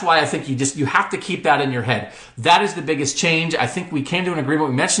why I think you have to keep that in your head. That is the biggest change. I think we came to an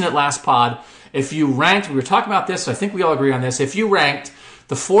agreement. We mentioned it last pod. If you ranked, we were talking about this, so I think we all agree on this. If you ranked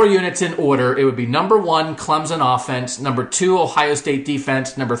the 4 units in order, it would be number 1, Clemson offense, number 2, Ohio State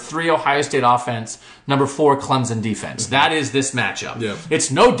defense, number 3, Ohio State offense, number 4, Clemson defense. That is this matchup. Yep.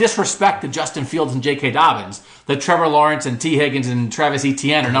 It's no disrespect to Justin Fields and J.K. Dobbins that Trevor Lawrence and T. Higgins and Travis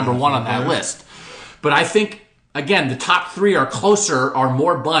Etienne are number 1 on that list. But I think, again, the top 3 are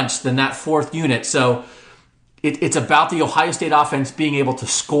more bunched than that 4th unit. So it's about the Ohio State offense being able to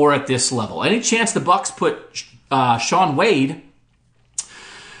score at this level. Any chance the Bucs put Shaun Wade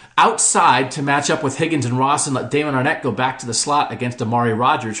outside to match up with Higgins and Ross and let Damon Arnett go back to the slot against Amari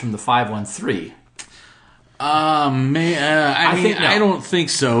Rodgers from the 5-1-3? I don't think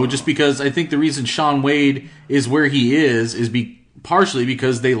so. Just because I think the reason Shaun Wade is where he is partially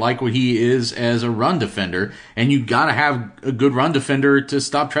because they like what he is as a run defender, and you got to have a good run defender to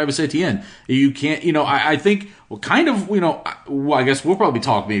stop Travis Etienne. You can't, I think, I guess we'll probably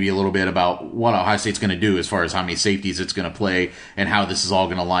talk maybe a little bit about what Ohio State's going to do as far as how many safeties it's going to play and how this is all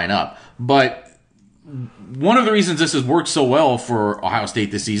going to line up. But one of the reasons this has worked so well for Ohio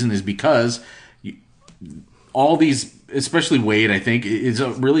State this season is because all these, especially Wade, I think, is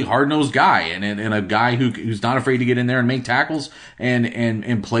a really hard-nosed guy and a guy who's not afraid to get in there and make tackles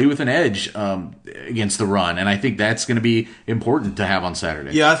and play with an edge against the run. And I think that's going to be important to have on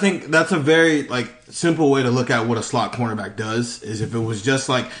Saturday. Yeah, I think that's a very simple way to look at what a slot cornerback does. Is if it was just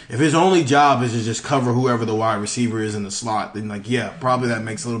if his only job is to just cover whoever the wide receiver is in the slot, then probably that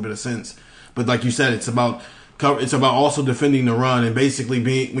makes a little bit of sense. But like you said, it's about also defending the run and basically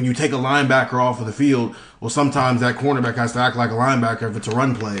when you take a linebacker off of the field, well, sometimes that cornerback has to act like a linebacker if it's a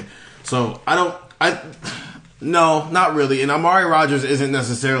run play. So no, not really. And Amari Rodgers isn't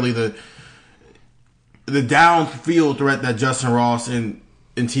necessarily the downfield threat that Justin Ross and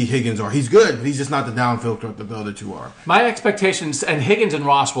T. Higgins are. He's good, but he's just not the downfield threat that the other two are. My expectations, and Higgins and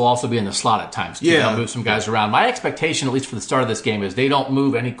Ross will also be in the slot at times too. Yeah. They'll move some guys around. My expectation, at least for the start of this game, is they don't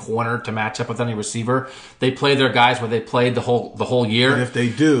move any corner to match up with any receiver. They play their guys where they played the whole year. And if they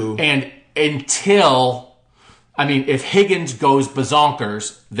do, and if Higgins goes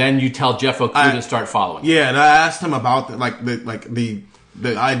bazonkers, then you tell Jeff Okudah to start following. Yeah, and I asked him about the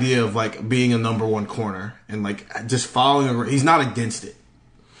idea of being a number 1 corner and just following. He's not against it.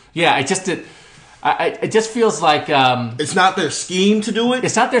 Yeah, it just feels like it's not their scheme to do it.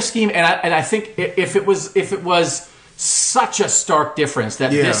 It's not their scheme, and I think if it was such a stark difference that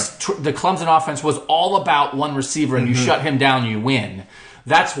the Clemson offense was all about one receiver and you shut him down, you win.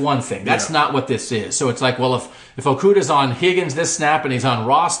 That's one thing. That's not what this is. So it's if Okudah's on Higgins this snap and he's on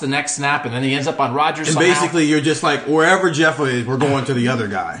Ross the next snap and then he ends up on Rodgers and somehow. Basically you're just wherever Jeff is, we're going to the other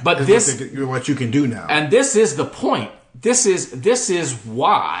guy. But what you can do now. And this is the point. This is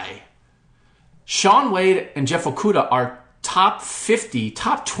why Shaun Wade and Jeff Okudah are top 50,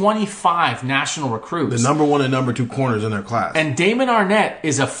 top 25 national recruits. The number 1 and number 2 corners in their class. And Damon Arnett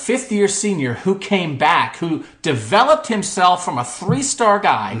is a 5th-year senior who came back, who developed himself from a 3-star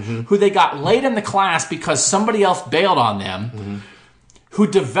guy who they got late in the class because somebody else bailed on them, who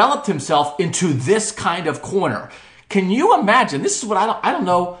developed himself into this kind of corner. Can you imagine? This is what I don't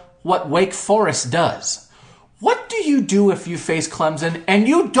know what Wake Forest does. What do you do if you face Clemson and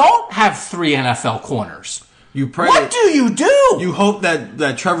you don't have 3 NFL corners? You pray. What do you do? You hope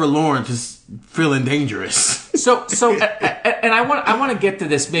that Trevor Lawrence is feeling dangerous. So and I want to get to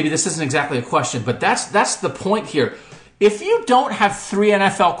this. Maybe this isn't exactly a question, but that's the point here. If you don't have 3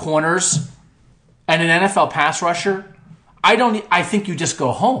 NFL corners and an NFL pass rusher, I think you just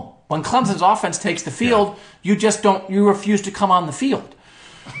go home. When Clemson's offense takes the field, you refuse to come on the field.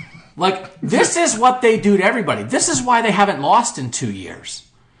 Like, this is what they do to everybody. This is why they haven't lost in 2 years.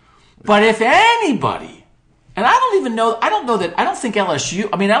 But if anybody, and I don't think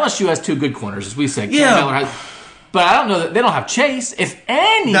LSU has 2 good corners, as we said. But I don't know that they don't have Chase. If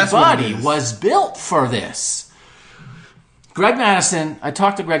anybody was built for this, Greg Madison, I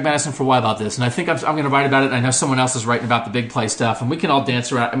talked to Greg Madison for a while about this, and I think I'm going to write about it, and I know someone else is writing about the big play stuff, and we can all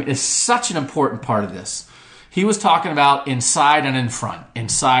dance around. I mean, it's such an important part of this. He was talking about inside and in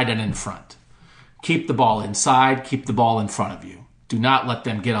front. Keep the ball inside, keep the ball in front of you. Do not let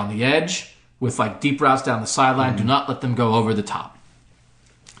them get on the edge with like deep routes down the sideline. Do not let them go over the top.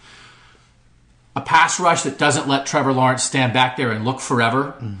 A pass rush that doesn't let Trevor Lawrence stand back there and look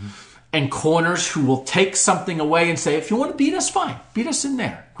forever. And corners who will take something away and say, if you want to beat us, fine. Beat us in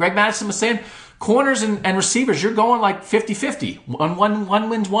there. Greg Madison was saying, corners and receivers, you're going like 50-50. One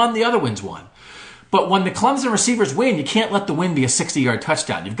wins one, the other wins one. But when the Clemson receivers win, you can't let the win be a 60-yard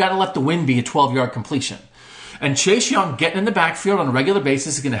touchdown. You've got to let the win be a 12-yard completion. And Chase Young getting in the backfield on a regular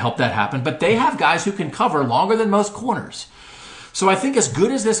basis is going to help that happen. But they have guys who can cover longer than most corners. So I think as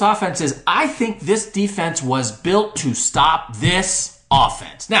good as this offense is, I think this defense was built to stop this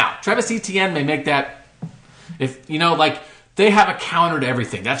offense. Now, Travis Etienne may make that, they have a counter to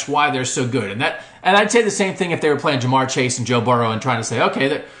everything. That's why they're so good. And I'd say the same thing if they were playing Jamar Chase and Joe Burrow and trying to say,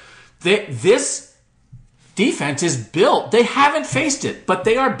 okay, this defense is built. They haven't faced it, but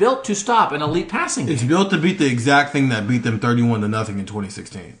they are built to stop an elite passing game. It's built to beat the exact thing that beat them 31-0 in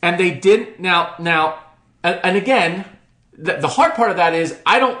 2016. And they didn't. Now, and again, the hard part of that is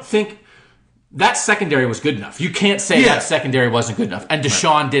I don't think that secondary was good enough. You can't say that secondary wasn't good enough. And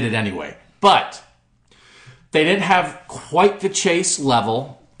Deshaun did it anyway. But they didn't have quite the Chase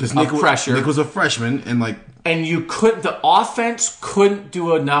level of pressure. Nick was a freshman, and you couldn't. The offense couldn't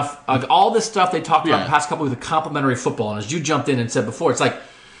do enough. All this stuff they talked about in the past couple of weeks, the complementary football, and as you jumped in and said before, it's like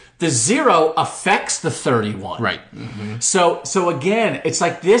the 0 affects the 31. Right. Mm-hmm. So again, it's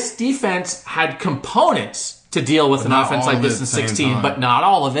like this defense had components to deal with an offense like this in 16, but not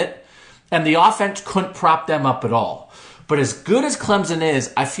all of it. And the offense couldn't prop them up at all. But as good as Clemson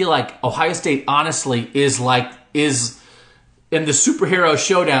is, I feel like Ohio State honestly is in the superhero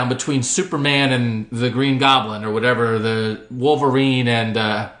showdown between Superman and the Green Goblin or whatever, the Wolverine and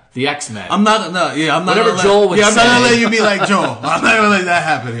the X-Men. I'm not gonna Joel would say. I'm not gonna let you be like Joel. I'm not gonna let that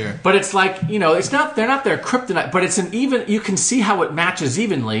happen here. But it's like, it's not, they're not their kryptonite, but it's you can see how it matches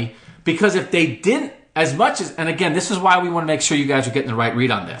evenly, because if they didn't, as much as, and again, this is why we want to make sure you guys are getting the right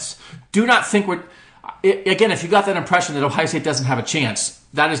read on this. Do not think again, if you got that impression that Ohio State doesn't have a chance,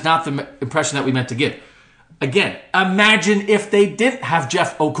 that is not the impression that we meant to give. Again, imagine if they didn't have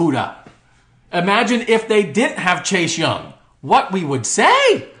Jeff Okudah. Imagine if they didn't have Chase Young. What we would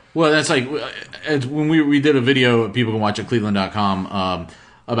say. Well, that's like when we did a video, people can watch at Cleveland.com,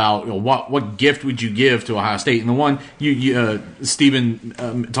 about what gift would you give to Ohio State. And the one,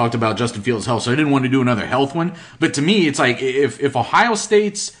 Stephen talked about Justin Fields' health, so I didn't want to do another health one. But to me, it's like if Ohio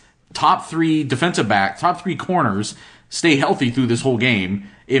State's top 3 defensive backs, top 3 corners stay healthy through this whole game,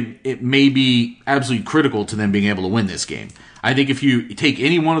 it may be absolutely critical to them being able to win this game. I think if you take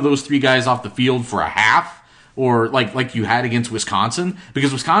any one of those 3 guys off the field for a half, or like you had against Wisconsin,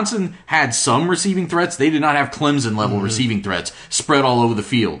 because Wisconsin had some receiving threats, they did not have Clemson level receiving threats spread all over the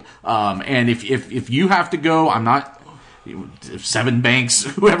field. And if you have to go, I'm not, Seven Banks,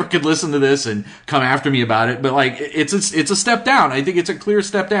 whoever could listen to this and come after me about it, but like it's a step down. I think it's a clear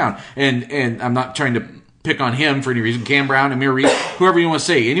step down, and I'm not trying to pick on him for any reason. Cam Brown, Amir Reed, whoever you want to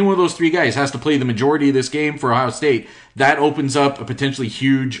say, any one of those 3 guys has to play the majority of this game for Ohio State. That opens up a potentially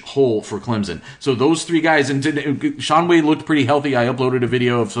huge hole for Clemson. So those 3 guys, and Shaun Wade looked pretty healthy. I uploaded a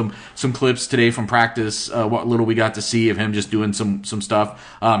video of some clips today from practice, what little we got to see of him just doing some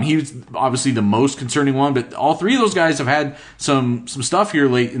stuff. He was obviously the most concerning one, but all 3 of those guys have had some stuff here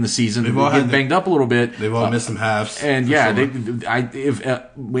late in the season. They've all getting banged up a little bit. They've all missed some halves. And yeah, sure. If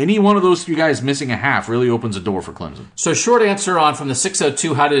any one of those 3 guys missing a half really opens a door for Clemson. So short answer on from the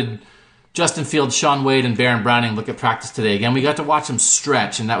 602, how did Justin Fields, Shaun Wade, and Baron Browning look at practice today? Again, we got to watch them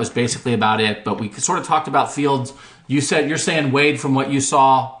stretch, and that was basically about it. But we sort of talked about Fields. You're saying Wade, from what you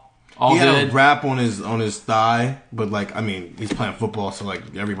saw, all good. He had a wrap on his thigh, but he's playing football, so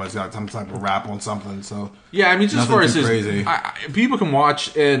everybody's got some type of wrap on something. So yeah, just as far as crazy. People can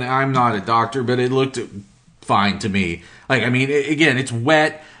watch, and I'm not a doctor, but it looked fine to me. Like, I mean, again, it's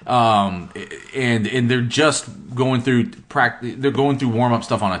wet, and they're just going through practice. They're going through warm up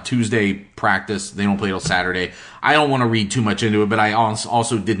stuff on a Tuesday practice. They don't play till Saturday. I don't want to read too much into it, but I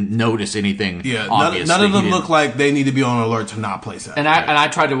also didn't notice anything. Yeah, obvious none of them look like they need to be on alert to not play Saturday. And I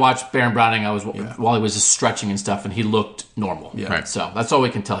tried to watch Baron Browning. While he was just stretching and stuff, and he looked normal. Yeah. Right. So that's all we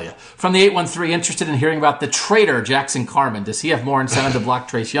can tell you. From the 813, interested in hearing about the traitor Jackson Carman. Does he have more incentive to block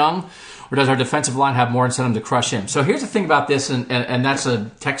Trace Young, or does our defensive line have more incentive to crush him? So here's the thing about this, and that's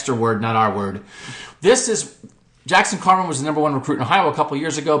a Texter word, not our word. This is Jackson Carman was the number 1 recruit in Ohio a couple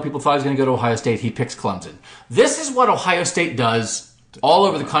years ago. People thought he was going to go to Ohio State. He picks Clemson. This is what Ohio State does all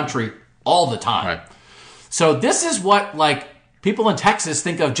over the country all the time. Right. So this is what, like, people in Texas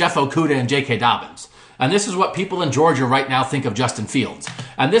think of Jeff Okudah and J.K. Dobbins. And this is what people in Georgia right now think of Justin Fields.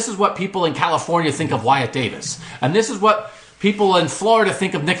 And this is what people in California think of Wyatt Davis. And this is what people in Florida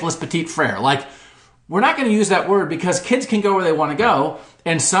think of Nicholas Petit-Frere. Like, we're not going to use that word because kids can go where they want to go.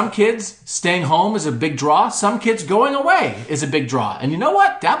 And some kids staying home is a big draw. Some kids going away is a big draw. And you know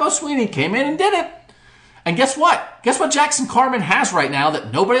what? Dabo Swinney came in and did it. And guess what? Guess what Jackson Carman has right now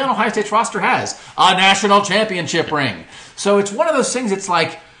that nobody on Ohio State's roster has? A national championship ring. So it's one of those things, it's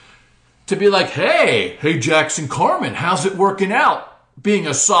like, to be like, hey Jackson Carman, how's it working out? Being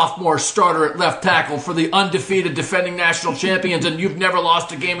a sophomore starter at left tackle for the undefeated defending national champions, and you've never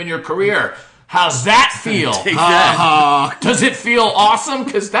lost a game in your career. How's that feel? Does it feel awesome?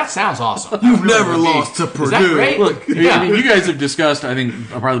 Because that sounds awesome. You've never lost to Purdue. Is that great? Look, I mean, you guys have discussed, I think,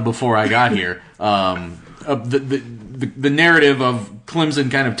 probably before I got here, the narrative of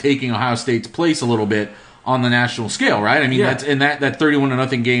Clemson kind of taking Ohio State's place a little bit on the national scale, right? I mean, that's in that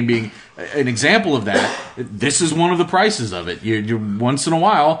 31-0 game being an example of that. This is one of the prices of it. You're once in a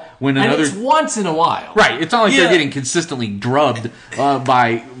while when another. And it's once in a while, right? It's not like they're getting consistently drubbed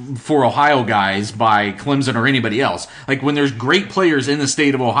for Ohio guys by Clemson or anybody else. Like when there's great players in the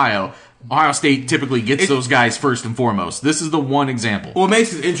state of Ohio, Ohio State typically gets those guys first and foremost. This is the one example. What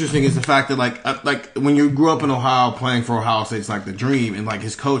makes it interesting is the fact that like when you grew up in Ohio playing for Ohio State, it's like the dream, and like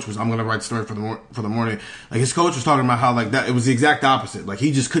his coach was. I'm going to write the story for the morning. Like his coach was talking about how like that it was the exact opposite. Like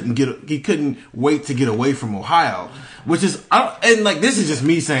he just couldn't wait to get away from Ohio, which is and like this is just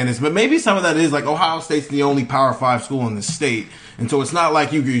me saying this, but maybe some of that is like Ohio State's the only Power 5 school in the state, and so it's not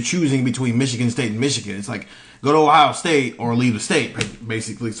like you're choosing between Michigan State and Michigan. It's like, go to Ohio State or leave the state,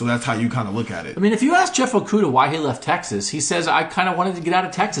 basically. So that's how you kind of look at it. I mean, if you ask Jeff Okudah why he left Texas, he says, I kind of wanted to get out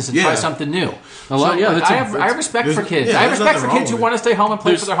of Texas and try something new. I have respect for kids. I have respect for kids who want to stay home and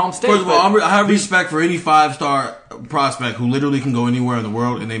play for their home state. First of all, I have respect for any 5-star prospect who literally can go anywhere in the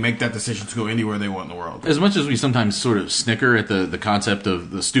world, and they make that decision to go anywhere they want in the world. As much as we sometimes sort of snicker at the concept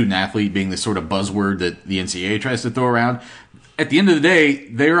of the student athlete being the sort of buzzword that the NCAA tries to throw around, at the end of the day,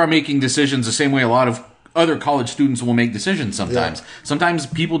 they are making decisions the same way a lot of other college students will make decisions sometimes. Yeah. Sometimes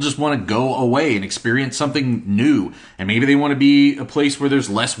people just want to go away and experience something new. And maybe they want to be a place where there's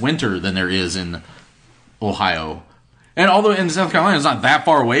less winter than there is in Ohio. And although in South Carolina it's not that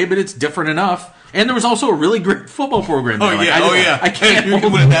far away, but it's different enough. And there was also a really great football program there. I can't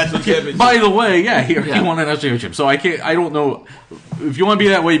win a national championship. By the way, he won a national championship. So I don't know. If you want to be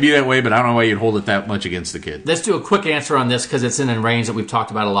that way, but I don't know why you'd hold it that much against the kid. Let's do a quick answer on this because it's in a range that we've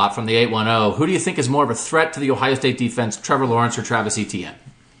talked about a lot from the 810. Who do you think is more of a threat to the Ohio State defense, Trevor Lawrence or Travis Etienne?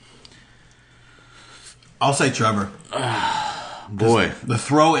 I'll say Trevor. Boy. The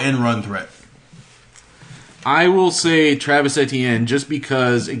throw and run threat. I will say Travis Etienne just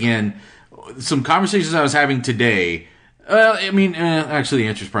because, again, some conversations I was having today. Actually, the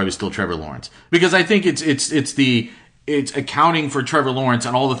answer is probably still Trevor Lawrence because I think it's accounting for Trevor Lawrence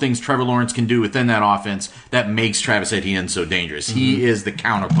and all the things Trevor Lawrence can do within that offense that makes Travis Etienne so dangerous. Mm-hmm. He is the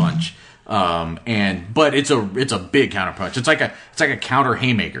counterpunch, but it's a big counterpunch. It's like a counter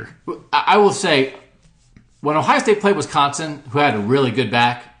haymaker. I will say, when Ohio State played Wisconsin, who had a really good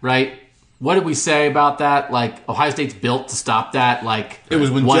back, right? What did we say about that? Like, Ohio State's built to stop that. Like, it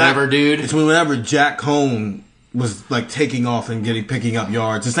was when dude. It's whenever Jack Cohn was like taking off and picking up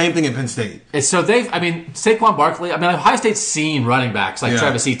yards. The same thing in Penn State. And so Saquon Barkley, Ohio State's seen running backs like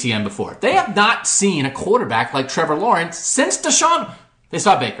Travis Etienne before. They have not seen a quarterback like Trevor Lawrence since Deshaun. They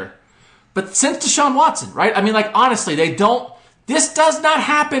saw Baker. But since Deshaun Watson, right? Honestly, they don't. This does not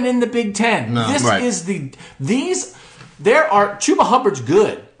happen in the Big Ten. No, this right. is Chuba Hubbard's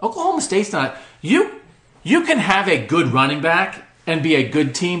good. Oklahoma State's not. You can have a good running back and be a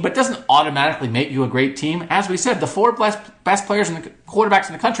good team, but it doesn't automatically make you a great team. As we said, the 4 best players and the quarterbacks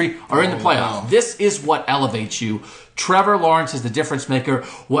in the country are in the playoffs. Wow. This is what elevates you. Trevor Lawrence is the difference maker.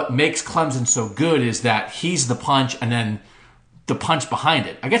 What makes Clemson so good is that he's the punch, and then the punch behind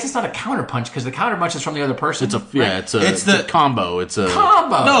it. I guess it's not a counter punch because the counter punch is from the other person. It's a combo. It's a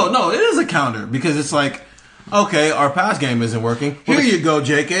combo. No, it is a counter because it's like, okay, our pass game isn't working. Here you go,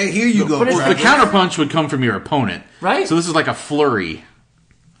 JK. Here you go. But the counter punch would come from your opponent, right? So this is like a flurry.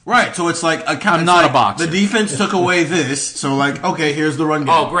 Right, so it's like a counter. I'm not a boxer. The defense took away this, so like, okay, here's the run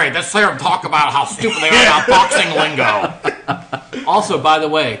game. Oh, great. Let's hear them talk about how stupid they are about boxing lingo. Also, by the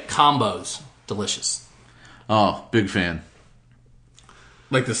way, combos. Delicious. Oh, big fan.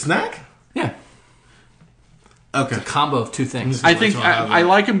 Like the snack? Yeah. Okay. It's a combo of two things. I think I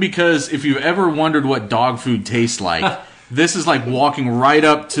like them because if you've ever wondered what dog food tastes like, this is like walking right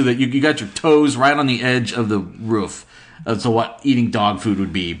up to the... You got your toes right on the edge of the roof. So what eating dog food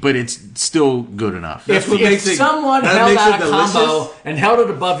would be, but it's still good enough. If someone held out a combo and held it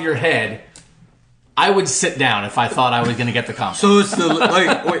above your head, I would sit down if I thought I was going to get the combo. So it's the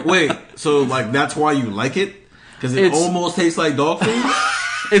like wait. So like that's why you like it because it almost tastes like dog food.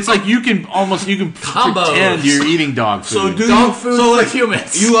 It's like you can Combos. pretend you're eating dog food. So dog food for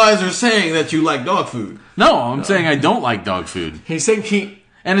humans. You guys are saying that you like dog food. No, I'm saying I don't like dog food. He's saying he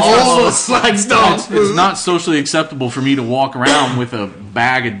And it's almost likes dog food. It's not socially acceptable for me to walk around with a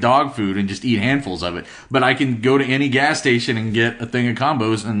bag of dog food and just eat handfuls of it. But I can go to any gas station and get a thing of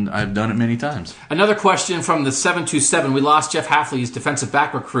combos, and I've done it many times. Another question from the 727. We lost Jeff Hafley's defensive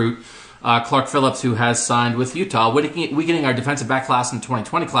back recruit, Clark Phillips, who has signed with Utah, weakening our defensive back class in the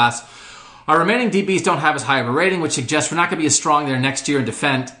 2020 class. Our remaining DBs don't have as high of a rating, which suggests we're not going to be as strong there next year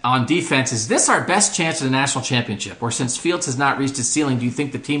on defense. Is this our best chance at a national championship? Or since Fields has not reached his ceiling, do you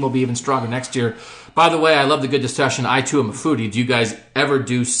think the team will be even stronger next year? By the way, I love the good discussion. I, too, am a foodie. Do you guys ever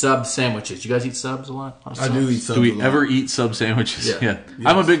do sub sandwiches? Do you guys eat subs a lot? I do eat subs. Do we ever eat sub sandwiches? Yeah. Yes.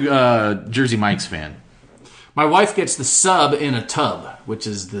 I'm a big Jersey Mike's fan. My wife gets the sub in a tub, which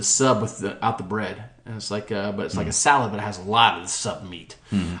is the sub without the bread. And it's like, but it's like a salad, but it has a lot of the sub meat.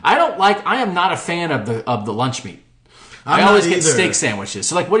 I am not a fan of the lunch meat. I always get steak sandwiches.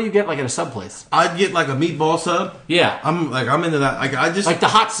 So, like, what do you get, like, at a sub place? I'd get, like, a meatball sub. Yeah. I'm into that. Like the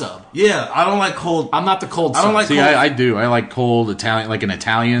hot sub. Yeah, I don't like cold. I'm not the cold sub. I don't like cold. I do. I like cold Italian, like an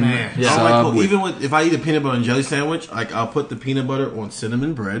Italian sub. I don't like cold. Even if I eat a peanut butter and jelly sandwich, like, I'll put the peanut butter on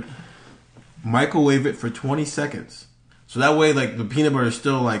cinnamon bread, microwave it for 20 seconds. So that way, like, the peanut butter is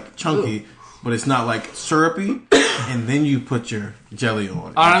still, like, chunky, but it's not, like, syrupy, and then you put your jelly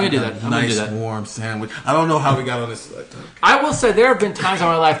on. I'm going to do that. Nice, warm sandwich. I don't know how we got on this. I will say there have been times in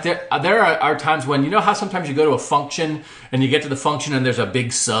my life, there are times when, you know how sometimes you go to a function, and you get to the function, and there's a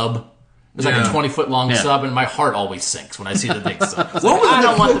big sub? There's like a 20-foot-long sub, and my heart always sinks when I see the big sub. I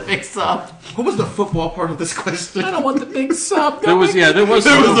don't want the big sub. What was the football part of this question? I don't want the big sub. There was a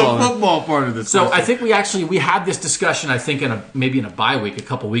football part of this So question. I think we had this discussion, I think, maybe in a bye week a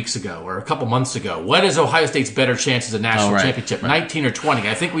couple weeks ago or a couple months ago. What is Ohio State's better chances of national championship, 19 or 20?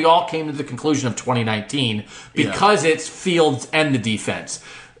 I think we all came to the conclusion of 2019 because it's Fields and the defense.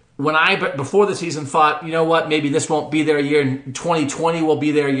 Before the season thought, you know what, maybe this won't be their year, and 2020 will be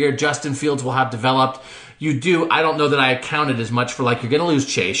their year, Justin Fields will have developed. I don't know that I accounted as much for, like, you're going to lose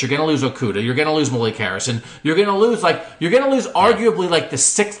Chase, you're going to lose Okudah, you're going to lose Malik Harrison, you're going to lose arguably, like, the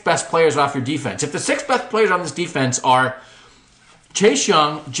sixth best players off your defense. If the six best players on this defense are Chase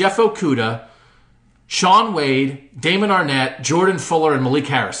Young, Jeff Okudah, Shaun Wade, Damon Arnett, Jordan Fuller, and Malik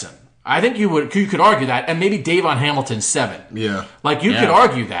Harrison, I think you could argue that, and maybe Davon Hamilton's 7. Yeah. Like, you could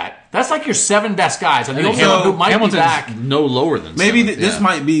argue that. That's like your 7 best guys. And the only one who might Hamilton's be back. no lower than maybe 7. This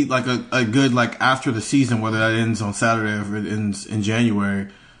might be like a good, like, after the season, whether that ends on Saturday or if it ends in January.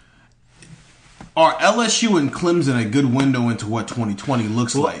 Are LSU and Clemson a good window into what 2020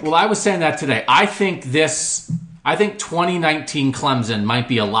 looks like? Well, I was saying that today. I think 2019 Clemson might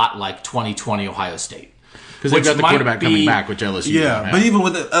be a lot like 2020 Ohio State. Because they've got the quarterback coming back, which LSU Yeah, but even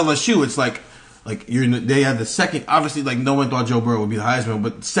with LSU, it's like they had the second. Obviously, like, no one thought Joe Burrow would be the Heisman,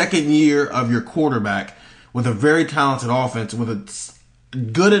 but second year of your quarterback with a very talented offense with a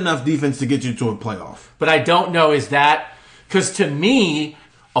good enough defense to get you to a playoff. But I don't know, is that because to me,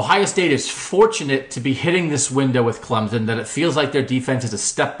 Ohio State is fortunate to be hitting this window with Clemson that it feels like their defense is a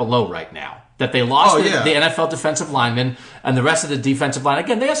step below right now. That they lost the NFL defensive lineman and the rest of the defensive line.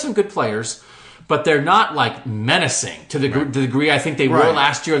 Again, they have some good players. But they're not, like, menacing to the degree I think they were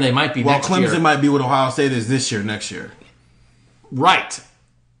last year, and they might be next year. Well, Clemson might be what Ohio State is this year, next year. Right.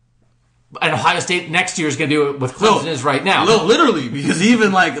 And Ohio State next year is going to do what Clemson is right now. No, literally, because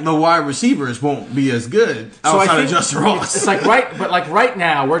even, like, the wide receivers won't be as good outside of Justin Ross. It's like right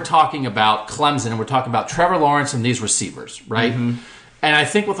now we're talking about Clemson, and we're talking about Trevor Lawrence and these receivers, right? Mm-hmm. And I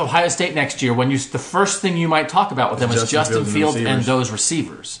think with Ohio State next year, the first thing you might talk about with them is Justin Fields and those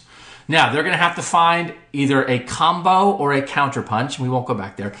receivers. Now, they're going to have to find either a combo or a counterpunch, and we won't go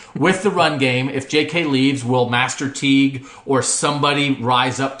back there, with the run game. If J.K. leaves, will Master Teague or somebody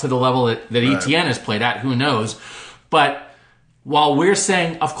rise up to the level that Etienne has played at? Who knows? But while we're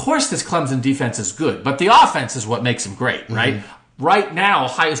saying, of course, this Clemson defense is good, but the offense is what makes them great, right? Right now,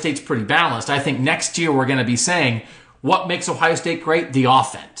 Ohio State's pretty balanced. I think next year we're going to be saying, what makes Ohio State great? The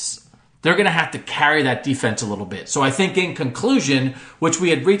offense. They're going to have to carry that defense a little bit. So I think in conclusion, which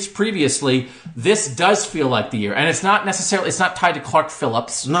we had reached previously, this does feel like the year. And it's not tied to Clark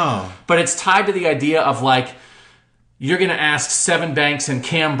Phillips. No. But it's tied to the idea of like, you're going to ask Sevyn Banks and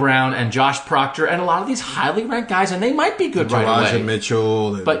Cam Brown and Josh Proctor and a lot of these highly ranked guys, and they might be good right away. Elijah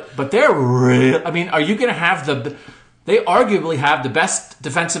Mitchell. But they're real. I mean, are you going to have they arguably have the best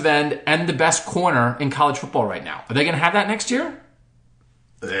defensive end and the best corner in college football right now. Are they going to have that next year?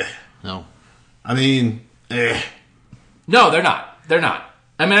 No. I mean, No, they're not. They're not.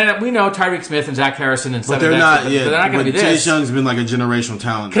 I mean, we know Tyreek Smith and Zach Harrison and but Sevyn they're Banks, not. Yeah, but they're not going to be this. Chase Young's been like a generational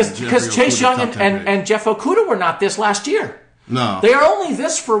talent. Because Chase Young and Jeff Okudah were not this last year. No. They are only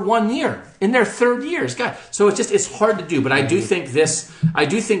this for 1 year in their third years, guys. So it's hard to do. But I do think this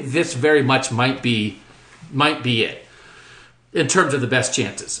very much might be it in terms of the best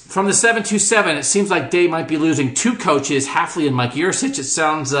chances. From the 727, it seems like Day might be losing 2 coaches, Hafley and Mike Yurcich. It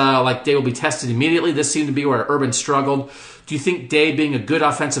sounds like Day will be tested immediately. This seemed to be where Urban struggled. Do you think Day being a good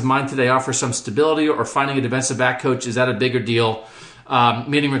offensive mind today offers some stability, or finding a defensive back coach, is that a bigger deal?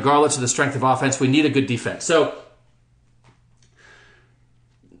 Meaning regardless of the strength of offense, we need a good defense. So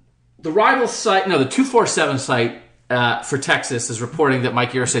the rival site, the 247 site for Texas is reporting that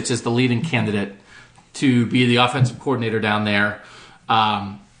Mike Yurcich is the leading candidate to be the offensive coordinator down there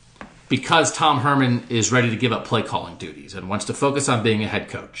because Tom Herman is ready to give up play calling duties and wants to focus on being a head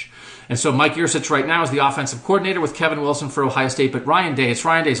coach. And so Mike Yurcich right now is the offensive coordinator with Kevin Wilson for Ohio State, but it's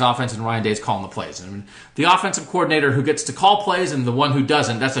Ryan Day's offense and Ryan Day's calling the plays. And the offensive coordinator who gets to call plays and the one who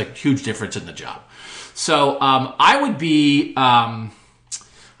doesn't, that's a huge difference in the job. So I would be... I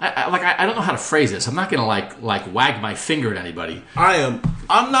don't know how to phrase this. I'm not going to like wag my finger at anybody.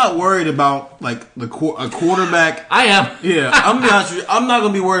 I'm not worried about like a quarterback. I am. Yeah, I'm gonna be honest with you. I'm not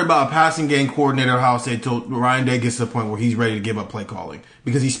going to be worried about a passing game coordinator Ohio State till Ryan Day gets to the point where he's ready to give up play calling,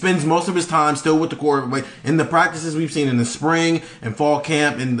 because he spends most of his time still with the quarterback in the practices we've seen in the spring and fall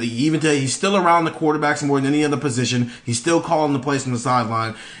camp, and even today he's still around the quarterbacks more than any other position. He's still calling the plays from the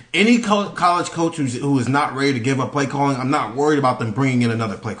sideline. Any college coach who is not ready to give up play calling, I'm not worried about them bringing in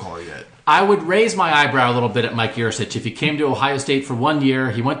another play caller yet. I would raise my eyebrow a little bit at Mike Yurcich. If he came to Ohio State for 1 year,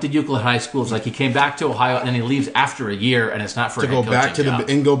 he went to Euclid High School. It's like he came back to Ohio and then he leaves after a year, and it's not for a head coaching job.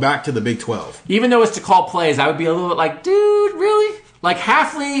 Go back to the Big 12. Even though it's to call plays, I would be a little bit like, dude, really? Like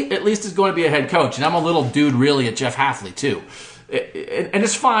Hafley at least is going to be a head coach, and I'm a little dude really at Jeff Hafley too. And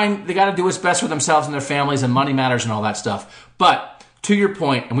it's fine. They got to do what's best for themselves and their families, and money matters and all that stuff. But to your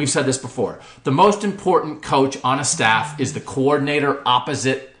point, and we've said this before, the most important coach on a staff is the coordinator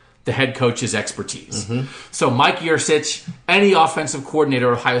opposite the head coach's expertise. So Mike Yurcich, any offensive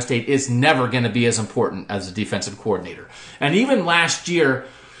coordinator at Ohio State, is never going to be as important as a defensive coordinator. And even last year,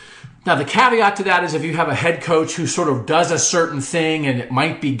 now the caveat to that is if you have a head coach who sort of does a certain thing and it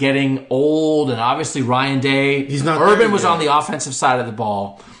might be getting old, and obviously Ryan Day, Urban was on the offensive side of the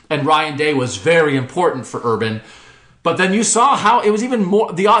ball, and Ryan Day was very important for Urban. But then you saw how it was even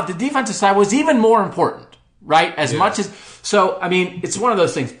more, the defensive side was even more important, right? So, I mean, it's one of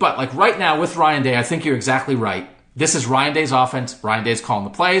those things. But like right now with Ryan Day, I think you're exactly right. This is Ryan Day's offense. Ryan Day's calling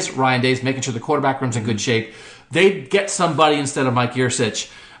the plays. Ryan Day's making sure the quarterback room's in good shape. They'd get somebody instead of Mike Yurcich.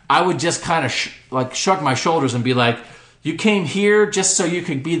 I would just kind of shrug my shoulders and be like, you came here just so you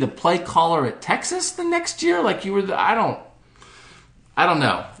could be the play caller at Texas the next year? Like you were I don't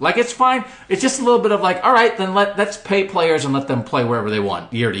know. Like, it's fine. It's just a little bit of like, all right, then let's pay players and let them play wherever they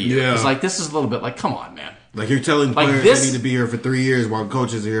want year to year. Yeah. It's like, this is a little bit like, come on, man. Like, you're telling players they need to be here for 3 years while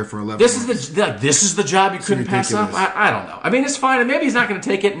coaches are here for 11 This is the job you couldn't pass up? I don't know. I mean, it's fine. And maybe he's not going to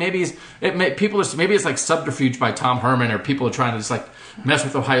take it. Maybe it's like subterfuge by Tom Herman, or people are trying to just like mess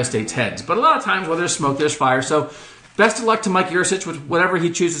with Ohio State's heads. But a lot of times, where there's smoke, there's fire. So best of luck to Mike Yurcich with whatever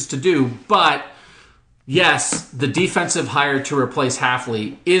he chooses to do. But yes, the defensive hire to replace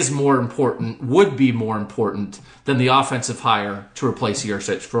Hafley would be more important than the offensive hire to replace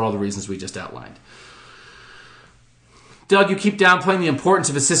Yurcich for all the reasons we just outlined. Doug, you keep downplaying the importance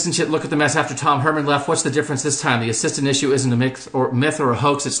of assistantship. Look at the mess after Tom Herman left. What's the difference this time? The assistant issue isn't a myth or a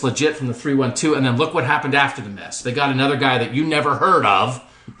hoax. It's legit from the 3-1-2. And then look what happened after the mess. They got another guy that you never heard of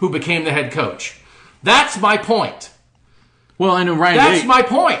who became the head coach. That's my point. Well, and Ryan That's Day, my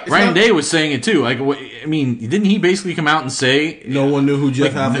point. Ryan Day was saying it too. Like, I mean, didn't he basically come out and say no one knew who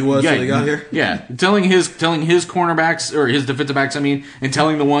Jeff Hafley was when they got here? Yeah, telling his cornerbacks or his defensive backs, and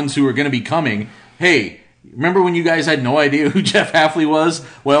telling the ones who are going to be coming, hey, remember when you guys had no idea who Jeff Hafley was?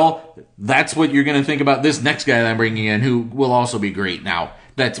 Well, that's what you're going to think about this next guy that I'm bringing in, who will also be great. Now,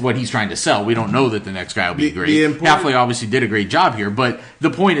 that's what he's trying to sell. We don't know that the next guy will be great. Hafley obviously did a great job here, but the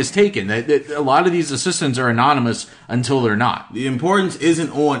point is taken that a lot of these assistants are anonymous until they're not. The importance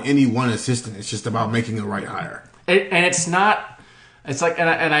isn't on any one assistant. It's just about making the right hire. And it's not. It's like,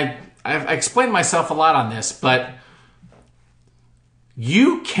 and I explained myself a lot on this, but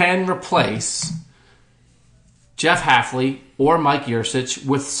you can replace Jeff Hafley or Mike Yurcich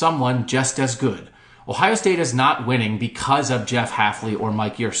with someone just as good. Ohio State is not winning because of Jeff Hafley or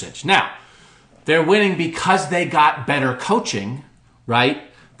Mike Yurcich. Now, they're winning because they got better coaching, right,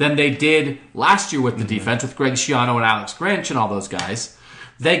 than they did last year with the defense, with Greg Schiano and Alex Grinch and all those guys.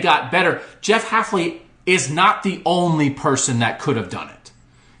 They got better. Jeff Hafley is not the only person that could have done it.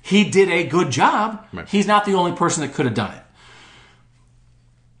 He did a good job. Right. He's not the only person that could have done it.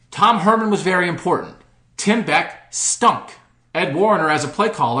 Tom Herman was very important. Tim Beck stunk. Ed Warner, as a play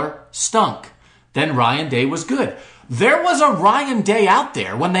caller, stunk. Then Ryan Day was good. There was a Ryan Day out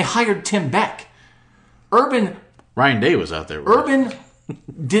there when they hired Tim Beck. Ryan Day was out there. Urban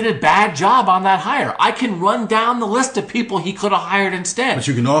did a bad job on that hire. I can run down the list of people he could have hired instead. But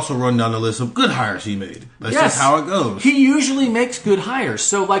you can also run down the list of good hires he made. That's just how it goes. He usually makes good hires.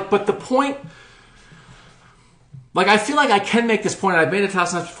 So, but the point, I feel like I can make this point, and I've made it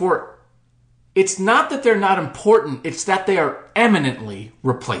 1,000 times before. It's not that they're not important. It's that they are eminently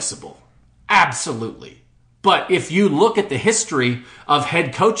replaceable. Absolutely. But if you look at the history of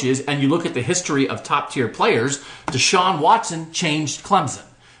head coaches and you look at the history of top-tier players, Deshaun Watson changed Clemson.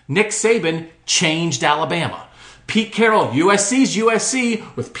 Nick Saban changed Alabama. Pete Carroll, USC's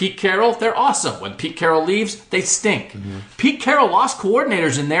USC. With Pete Carroll, they're awesome. When Pete Carroll leaves, they stink. Mm-hmm. Pete Carroll lost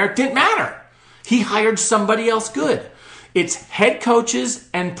coordinators in there. It didn't matter. He hired somebody else good. It's head coaches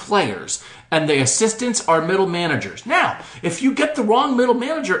and players. And the assistants are middle managers. Now, if you get the wrong middle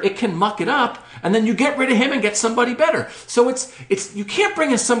manager, it can muck it up, and then you get rid of him and get somebody better. So it's you can't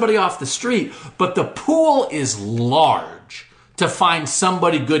bring in somebody off the street, but the pool is large to find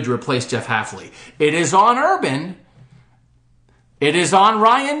somebody good to replace Jeff Hafley. It is on Urban. It is on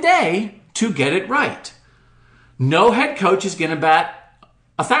Ryan Day to get it right. No head coach is going to bat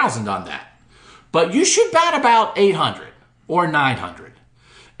 1,000 on that. But you should bat about 800 or 900.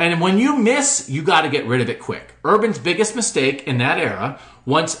 And when you miss, you got to get rid of it quick. Urban's biggest mistake in that era,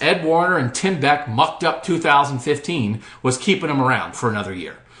 once Ed Warner and Tim Beck mucked up 2015, was keeping him around for another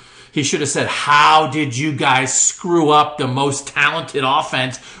year. He should have said, how did you guys screw up the most talented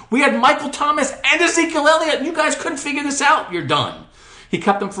offense? We had Michael Thomas and Ezekiel Elliott, and you guys couldn't figure this out. You're done. He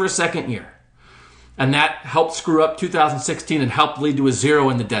kept them for a second year. And that helped screw up 2016 and helped lead to a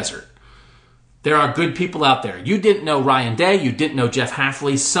 0 in the desert. There are good people out there. You didn't know Ryan Day. You didn't know Jeff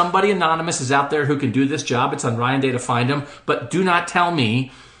Hafley. Somebody anonymous is out there who can do this job. It's on Ryan Day to find him. But do not tell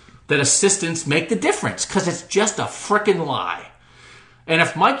me that assistants make the difference, because it's just a frickin' lie. And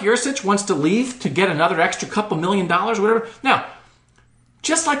if Mike Yurcich wants to leave to get another extra couple $1 million or whatever. Now,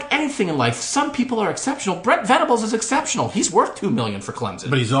 just like anything in life, some people are exceptional. Brent Venables is exceptional. He's worth $2 million for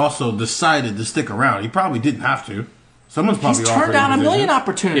Clemson. But he's also decided to stick around. He probably didn't have to. Someone's probably He's turned down 1 million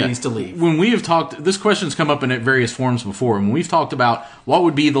opportunities to leave. When we have talked, this question's come up in various forms before, and we've talked about what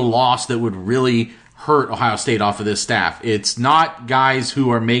would be the loss that would really hurt Ohio State off of this staff. It's not guys who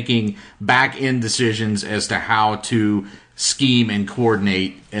are making back-end decisions as to how to scheme and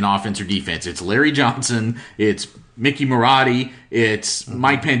coordinate an offense or defense. It's Larry Johnson, it's Mickey Marotti, it's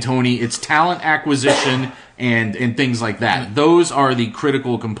Mike Pantoni, it's talent acquisition and things like that. Those are the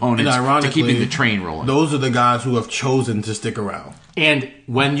critical components to keeping the train rolling. Those are the guys who have chosen to stick around. And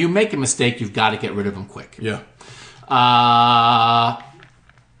when you make a mistake, you've got to get rid of them quick. Yeah.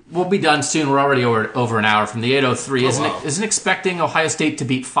 We'll be done soon. We're already over an hour from the 8:03. Isn't expecting Ohio State to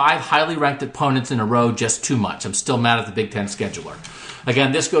beat 5 highly ranked opponents in a row just too much? I'm still mad at the Big Ten scheduler.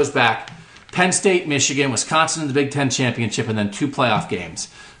 Again, this goes back Penn State, Michigan, Wisconsin in the Big Ten championship, and then 2 playoff games.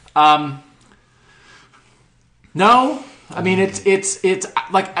 No, I mean it's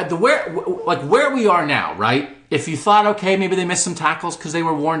like where we are now, right? If you thought, okay, maybe they missed some tackles because they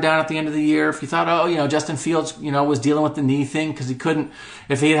were worn down at the end of the year. If you thought, Justin Fields, was dealing with the knee thing because he couldn't.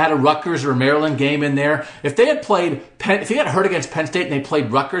 If he had a Rutgers or a Maryland game in there, if they had played, if he got hurt against Penn State and they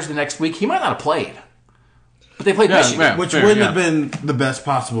played Rutgers the next week, he might not have played. but they played Michigan. Yeah, Which fair, wouldn't have been the best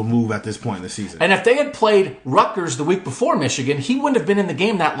possible move at this point in the season. And if they had played Rutgers the week before Michigan, he wouldn't have been in the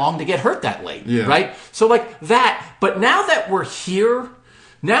game that long to get hurt that late, right? So like that. But now that we're here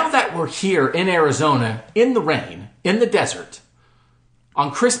in Arizona, in the rain, in the desert, on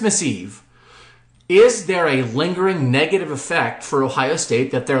Christmas Eve, is there a lingering negative effect for Ohio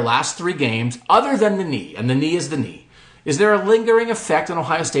State that their last 3 games, other than the knee, and the knee is the knee, is there a lingering effect on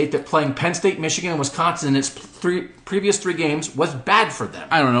Ohio State that playing Penn State, Michigan, and Wisconsin in its previous 3 games was bad for them?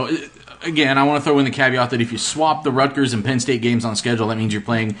 I don't know. Again, I want to throw in the caveat that if you swap the Rutgers and Penn State games on schedule, that means you're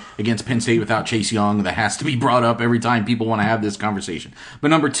playing against Penn State without Chase Young. That has to be brought up every time people want to have this conversation. But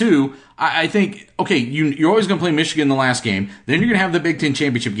number 2, I think, okay, you're always going to play Michigan in the last game. Then you're going to have the Big Ten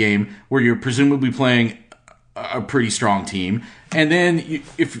championship game where you're presumably playing a pretty strong team. And then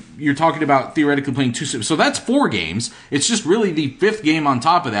if you're talking about theoretically playing 2, so that's 4 games. It's just really the 5th game on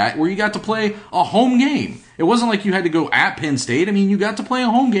top of that where you got to play a home game. It wasn't like you had to go at Penn State. I mean, you got to play a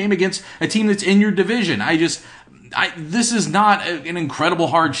home game against a team that's in your division. This is not an incredible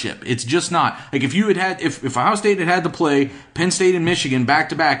hardship. It's just not. Like if Ohio State had to play Penn State and Michigan back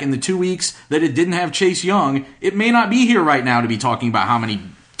to back in the 2 weeks that it didn't have Chase Young, it may not be here right now to be talking about how many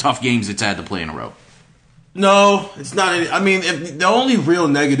tough games it's had to play in a row. No, it's not. I mean, if the only real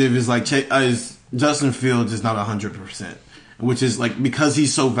negative is like is Justin Fields is not 100%, which is like because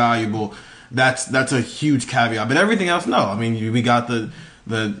he's so valuable. That's a huge caveat. But everything else, no. I mean, we got the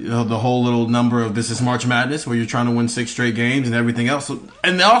whole little number of this is March Madness where you're trying to win 6 straight games and everything else.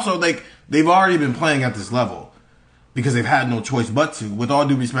 And also, like they've already been playing at this level because they've had no choice but to. With all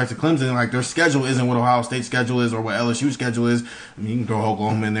due respect to Clemson, like their schedule isn't what Ohio State's schedule is or what LSU's schedule is. I mean, you can throw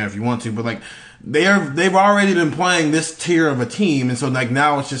Oklahoma in there if you want to, but like. They've already been playing this tier of a team, and so like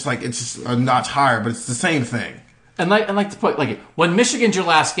now it's just a notch higher, but it's the same thing. And like to put like when Michigan's your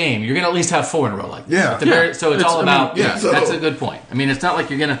last game, you're gonna at least have 4 in a row like this. Yeah. So it's all about. So that's a good point. I mean, it's not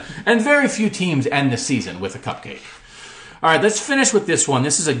like you're gonna. And very few teams end the season with a cupcake. All right, let's finish with this one.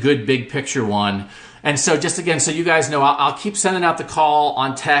 This is a good big picture one. And so just again, so you guys know, I'll keep sending out the call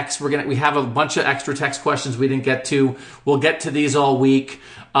on text. We have a bunch of extra text questions we didn't get to. We'll get to these all week.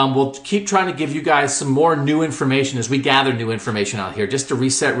 We'll keep trying to give you guys some more new information as we gather new information out here. Just to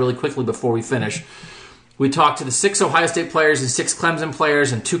reset really quickly before we finish. We talked to the 6 Ohio State players and 6 Clemson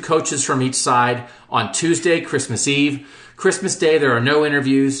players and 2 coaches from each side on Tuesday, Christmas Eve. Christmas Day, there are no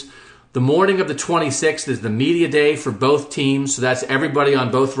interviews. The morning of the 26th is the media day for both teams, so that's everybody on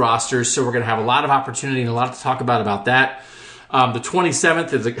both rosters. So we're going to have a lot of opportunity and a lot to talk about that. The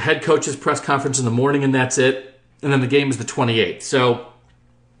 27th is the head coach's press conference in the morning, and that's it. And then the game is the 28th. So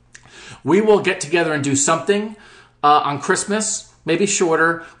we will get together and do something on Christmas, maybe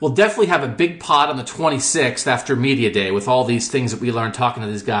shorter. We'll definitely have a big pod on the 26th after media day with all these things that we learned talking to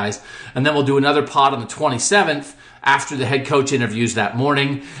these guys. And then we'll do another pod on the 27th. After the head coach interviews that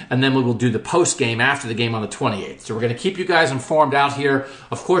morning, and then we will do the post game after the game on the 28th. So we're going to keep you guys informed out here.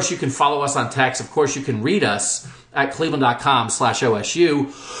 Of course, you can follow us on text. Of course, you can read us at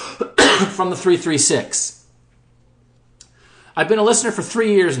cleveland.com/OSU from the 336. I've been a listener for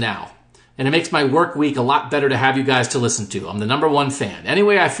 3 years now, and it makes my work week a lot better to have you guys to listen to. I'm the #1 fan.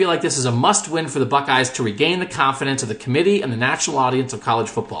 Anyway, I feel like this is a must-win for the Buckeyes to regain the confidence of the committee and the national audience of college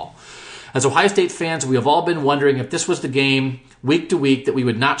football. As Ohio State fans, we have all been wondering if this was the game, week to week, that we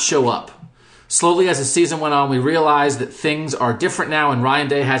would not show up. Slowly, as the season went on, we realized that things are different now, and Ryan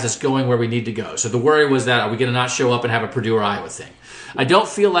Day has us going where we need to go. So the worry was that, are we going to not show up and have a Purdue or Iowa thing? I don't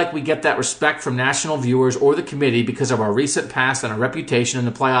feel like we get that respect from national viewers or the committee because of our recent past and our reputation in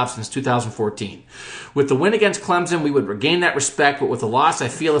the playoffs since 2014. With the win against Clemson, we would regain that respect, but with the loss, I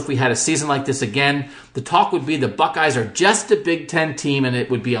feel if we had a season like this again, the talk would be the Buckeyes are just a Big Ten team, and it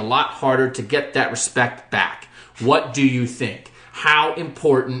would be a lot harder to get that respect back. What do you think? How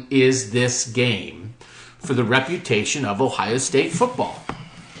important is this game for the reputation of Ohio State football?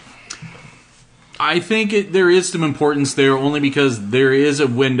 I think there is some importance there only because there is a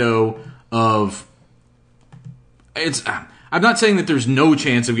window of... I'm not saying that there's no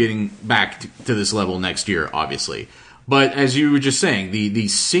chance of getting back to this level next year, obviously. But as you were just saying, the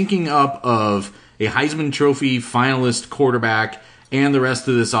syncing up of a Heisman Trophy finalist quarterback and the rest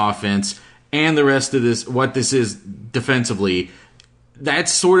of this offense and the rest of this, what this is defensively,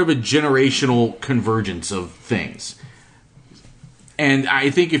 that's sort of a generational convergence of things. And I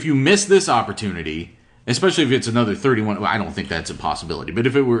think if you miss this opportunity, especially if it's another 31, well, I don't think that's a possibility, but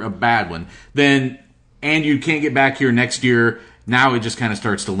if it were a bad one, then, and you can't get back here next year, now it just kind of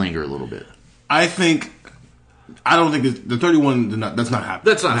starts to linger a little bit. I don't think the 31, that's not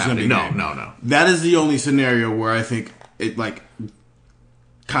happening. That's not happening. No. That is the only scenario where I think it, like,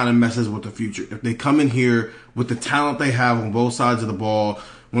 kind of messes with the future. If they come in here with the talent they have on both sides of the ball,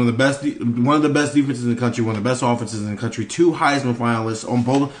 one of the best defenses in the country, one of the best offenses in the country, 2 Heisman finalists on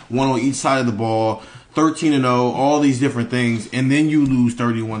both, one on each side of the ball, 13-0, all these different things, and then you lose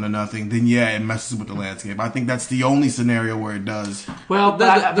 31-0, then yeah, it messes with the landscape. I think that's the only scenario where it does. Well,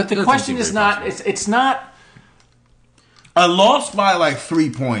 but the question is not. It's not a loss by like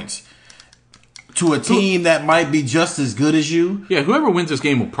 3 points to a team that might be just as good as you. Yeah, whoever wins this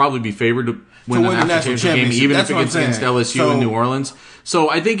game will probably be favored to win the national championship game, even if it gets against LSU in New Orleans.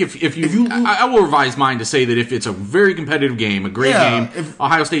 So I think if you I will revise mine to say that if it's a very competitive game, a great game,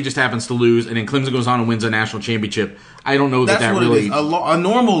 Ohio State just happens to lose, and then Clemson goes on and wins a national championship, I don't know that really. A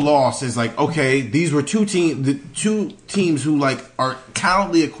normal loss is like, okay, these were two teams who like are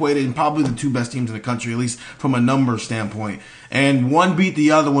talently equated and probably the 2 best teams in the country, at least from a number standpoint, and one beat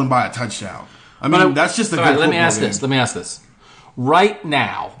the other one by a touchdown. I mean, that's just a good football game. Let me ask this. Right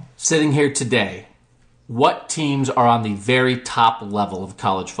now, sitting here today, what teams are on the very top level of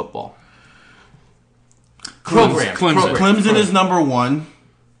college football? Clemson is number 1.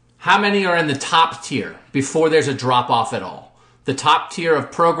 How many are in the top tier before there's a drop-off at all? The top tier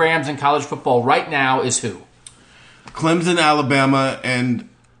of programs in college football right now is who? Clemson, Alabama, and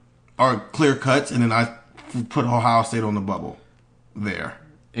are clear cuts, and then I put Ohio State on the bubble there.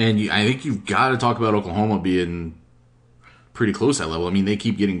 And I think you've got to talk about Oklahoma being pretty close at that level. I mean, they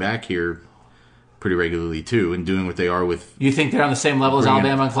keep getting back here pretty regularly, too, and doing what they are with... You think they're on the same level as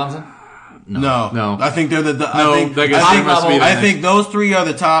Alabama and Clemson? No. I think they're I think those 3 are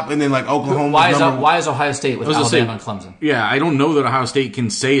the top, and then like Oklahoma. Why is Ohio State with Alabama and Clemson? Yeah, I don't know that Ohio State can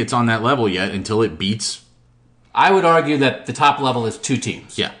say it's on that level yet until it beats. I would argue that the top level is 2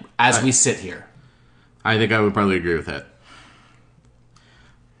 teams. Yeah, as we sit here. I think I would probably agree with that.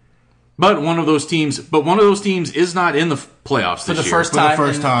 But one of those teams is not in the playoffs for this the first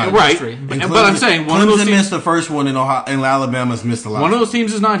time. Right? But I'm saying one of those teams missed the first one, and Alabama's missed the last. One of those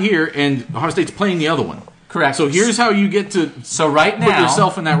teams is not here, and Ohio State's playing the other one. Correct. So here's how you get to right now, put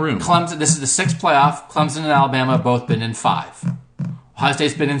yourself in that room. Clemson. This is the 6th playoff. Clemson and Alabama have both been in 5. Ohio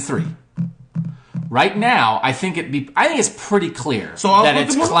State's been in 3. Right now, I think it's pretty clear that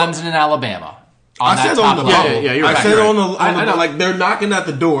it's Clemson and Alabama. I said on the bubble. Yeah, you're right. I said on the like they're knocking at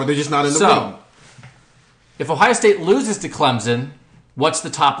the door. They're just not in the room. If Ohio State loses to Clemson, what's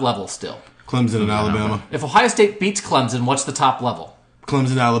the top level still? Clemson and Alabama. If Ohio State beats Clemson, what's the top level?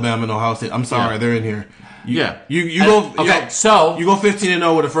 Clemson, Alabama, and Ohio State. I'm sorry, they're in here. You go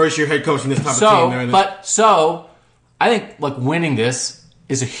 15-0 with a first-year head coach in this type of team. I think winning this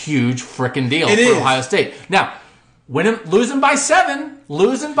is a huge freaking deal for Ohio State. Now, losing by 7,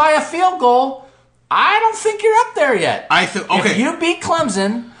 losing by a field goal, I don't think you're up there yet. If you beat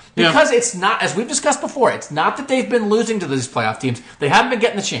Clemson, because it's not, as we've discussed before, it's not that they've been losing to these playoff teams. They haven't been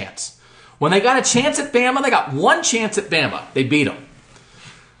getting the chance. When they got a chance at Bama, they got 1 chance at Bama. They beat them.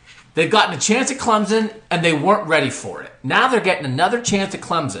 They've gotten a chance at Clemson, and they weren't ready for it. Now they're getting another chance at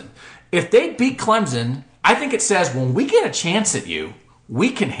Clemson. If they beat Clemson, I think it says, when we get a chance at you,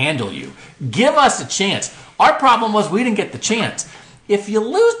 we can handle you. Give us a chance. Our problem was we didn't get the chance. If you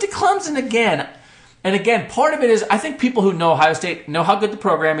lose to Clemson again, and again, part of it is I think people who know Ohio State know how good the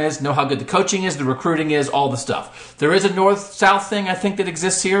program is, know how good the coaching is, the recruiting is, all the stuff. There is a north-south thing I think that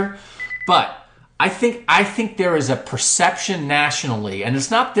exists here, but I think there is a perception nationally, and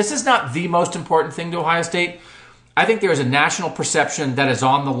this is not the most important thing to Ohio State. I think there is a national perception that is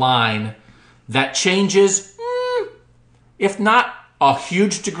on the line that changes, if not a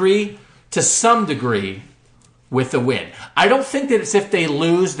huge degree, to some degree with the win. I don't think that it's if they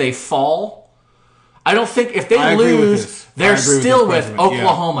lose, they fall. I don't think if they lose, they're still with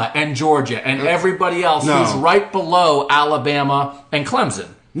Oklahoma and Georgia and everybody else who's right below Alabama and Clemson.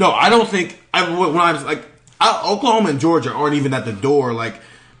 No, I don't think. Oklahoma and Georgia aren't even at the door,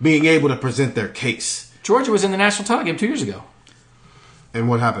 being able to present their case. Georgia was in the national title game 2 years ago. And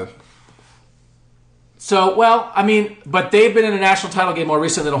what happened? So, but they've been in a national title game more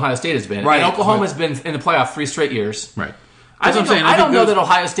recently than Ohio State has been. Right. And Oklahoma's been in the playoff 3 straight years. Right. I don't know that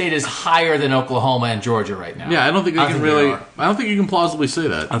Ohio State is higher than Oklahoma and Georgia right now. Yeah, I don't think they can really. I don't think you can plausibly say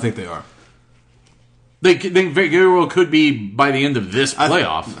that. I think they are. They very well could be by the end of this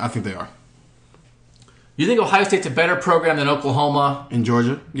playoff. I think they are. You think Ohio State's a better program than Oklahoma and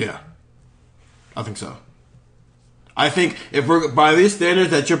Georgia? Yeah, I think so. I think if we're by these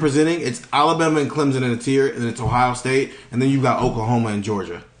standards that you're presenting, it's Alabama and Clemson in a tier, and then it's Ohio State, and then you've got Oklahoma and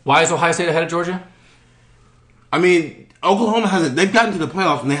Georgia. Why is Ohio State ahead of Georgia? Oklahoma hasn't. They've gotten to the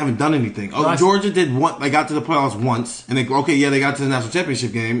playoffs and they haven't done anything. Georgia did one. They got to the playoffs once, and they got to the national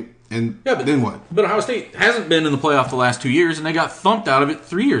championship game. And Yeah, but then what? But Ohio State hasn't been in the playoff the last 2 years, and they got thumped out of it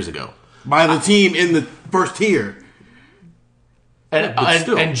 3 years ago. By the team in the first tier.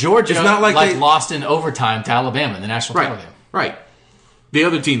 And Georgia It's not like they- lost in overtime to Alabama in the national title game. Right. The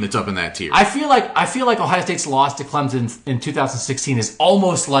other team that's up in that tier. I feel like Ohio State's loss to Clemson in 2016 is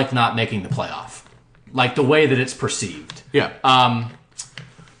almost like not making the playoff, like the way that it's perceived. Yeah.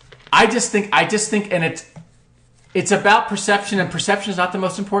 I just think, and it's about perception, and perception is not the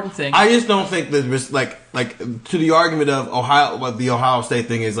most important thing. I just don't think that it's like to the argument of Ohio, what the Ohio State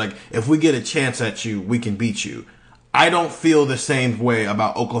thing is like, if we get a chance at you, we can beat you. I don't feel the same way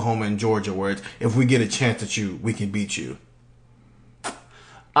about Oklahoma and Georgia, where it's, if we get a chance at you, we can beat you.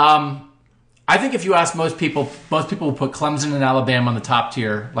 I think if you ask most people will put Clemson and Alabama on the top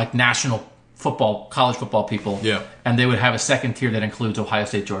tier, like national football, college football people. Yeah. And they would have a second tier that includes Ohio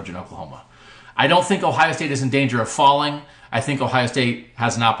State, Georgia, and Oklahoma. I don't think Ohio State is in danger of falling. I think Ohio State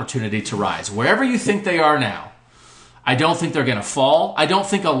has an opportunity to rise. Wherever you think they are now, I don't think they're going to fall. I don't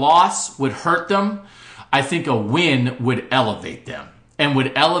think a loss would hurt them. I think a win would elevate them and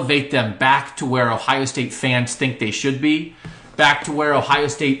would elevate them back to where Ohio State fans think they should be, back to where Ohio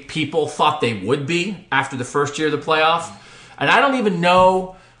State people thought they would be after the first year of the playoff. And I don't even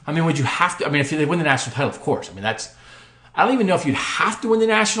know, would you have to, if they win the national title, of course. I don't even know if you'd have to win the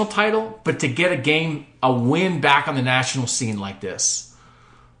national title, but to get a win back on the national scene like this,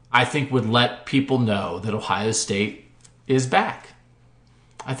 I think would let people know that Ohio State is back.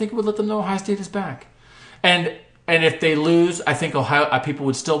 I think it would let them know Ohio State is back. And if they lose, I think people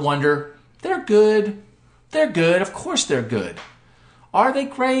would still wonder, they're good. They're good. Of course they're good. Are they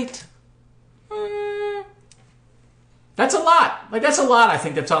great? That's a lot. That's a lot, I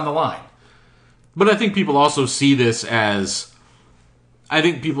think, that's on the line. But I think people also see this as, I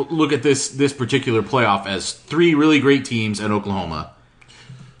think people look at this particular playoff as three really great teams at Oklahoma.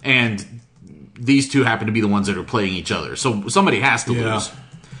 And these two happen to be the ones that are playing each other. So somebody has to lose.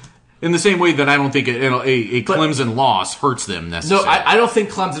 In the same way that I don't think a Clemson loss hurts them necessarily. No, I don't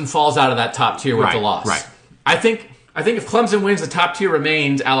think Clemson falls out of that top tier with the loss. Right. I think if Clemson wins, the top tier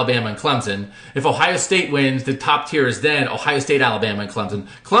remains Alabama and Clemson. If Ohio State wins, the top tier is then Ohio State, Alabama, and Clemson.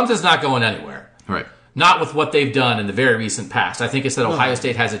 Clemson's not going anywhere. Right. Not with what they've done in the very recent past. I think it's that Ohio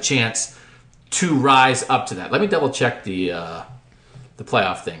State has a chance to rise up to that. Let me double check the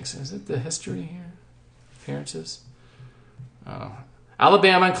playoff things. Is it the history here? Appearances?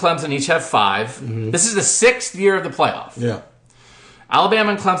 Alabama and Clemson each have 5. Mm-hmm. This is the 6th year of the playoff. Yeah.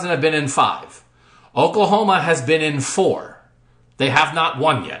 Alabama and Clemson have been in 5. Oklahoma has been in 4. They have not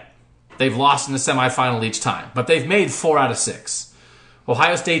won yet. They've lost in the semifinal each time, but they've made 4 out of 6.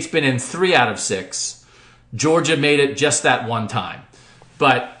 Ohio State's been in 3 out of 6. Georgia made it just that one time.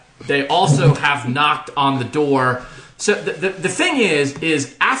 But they also have knocked on the door. So the thing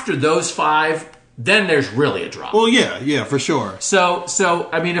is after those 5, then there's really a drop. Well, yeah, for sure. So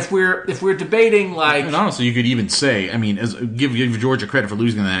if we're debating like, and honestly, you could even say, give Georgia credit for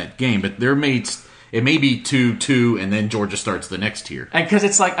losing that game, but it may be 2-2, and then Georgia starts the next tier. And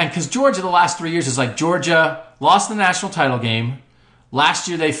because Georgia the last 3 years is like Georgia lost the national title game. Last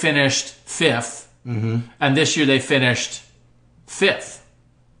year they finished 5th, and this year they finished 5th.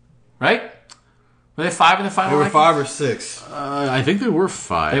 Right? Were they 5 in the final? They were 5 or 6. I think they were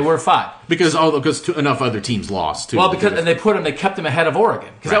 5. They were 5 because enough other teams lost too. Well, they kept them ahead of Oregon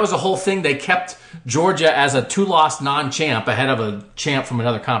because that was the whole thing. They kept Georgia as a 2-loss non-champ ahead of a champ from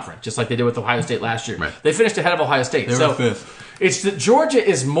another conference, just like they did with Ohio State last year. Right. They finished ahead of Ohio State. They were 5th. It's that Georgia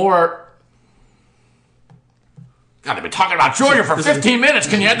is more. God, they've been talking about Georgia for 15 minutes.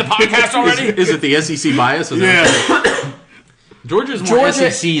 Can you end the podcast already? Is it the SEC bias? Yeah. Georgia's more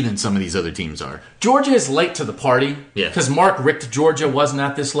SEC than some of these other teams are. Georgia is late to the party because Mark Richt Georgia wasn't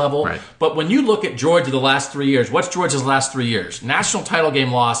at this level. Right. But when you look at Georgia the last 3 years, what's Georgia's last 3 years? National title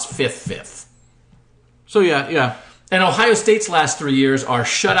game loss, 5th. So, yeah. And Ohio State's last 3 years are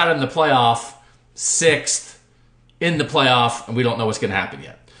shut out in the playoff, 6th in the playoff, and we don't know what's going to happen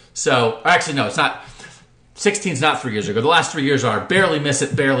yet. So, actually, no, it's not. 16's not 3 years ago. The last 3 years are barely miss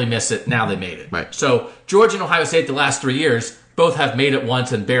it, now they made it. Right. So, Georgia and Ohio State the last 3 years both have made it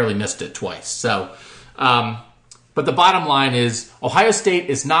once and barely missed it twice. So, but the bottom line is Ohio State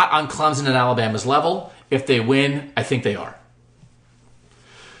is not on Clemson and Alabama's level. If they win, I think they are.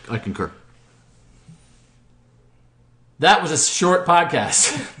 I concur. That was a short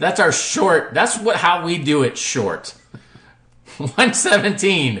podcast. That's our short. That's how we do it short.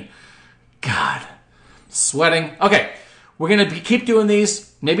 117. God. Sweating. Okay. We're going to keep doing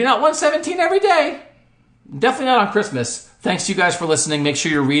these. Maybe not 117 every day. Definitely not on Christmas. Thanks to you guys for listening. Make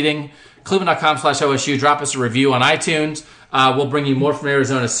sure you're reading Cleveland.com/OSU. Drop us a review on iTunes. We'll bring you more from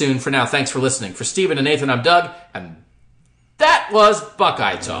Arizona soon. For now, thanks for listening. For Steven and Nathan, I'm Doug, and that was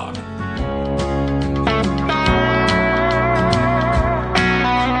Buckeye Talk.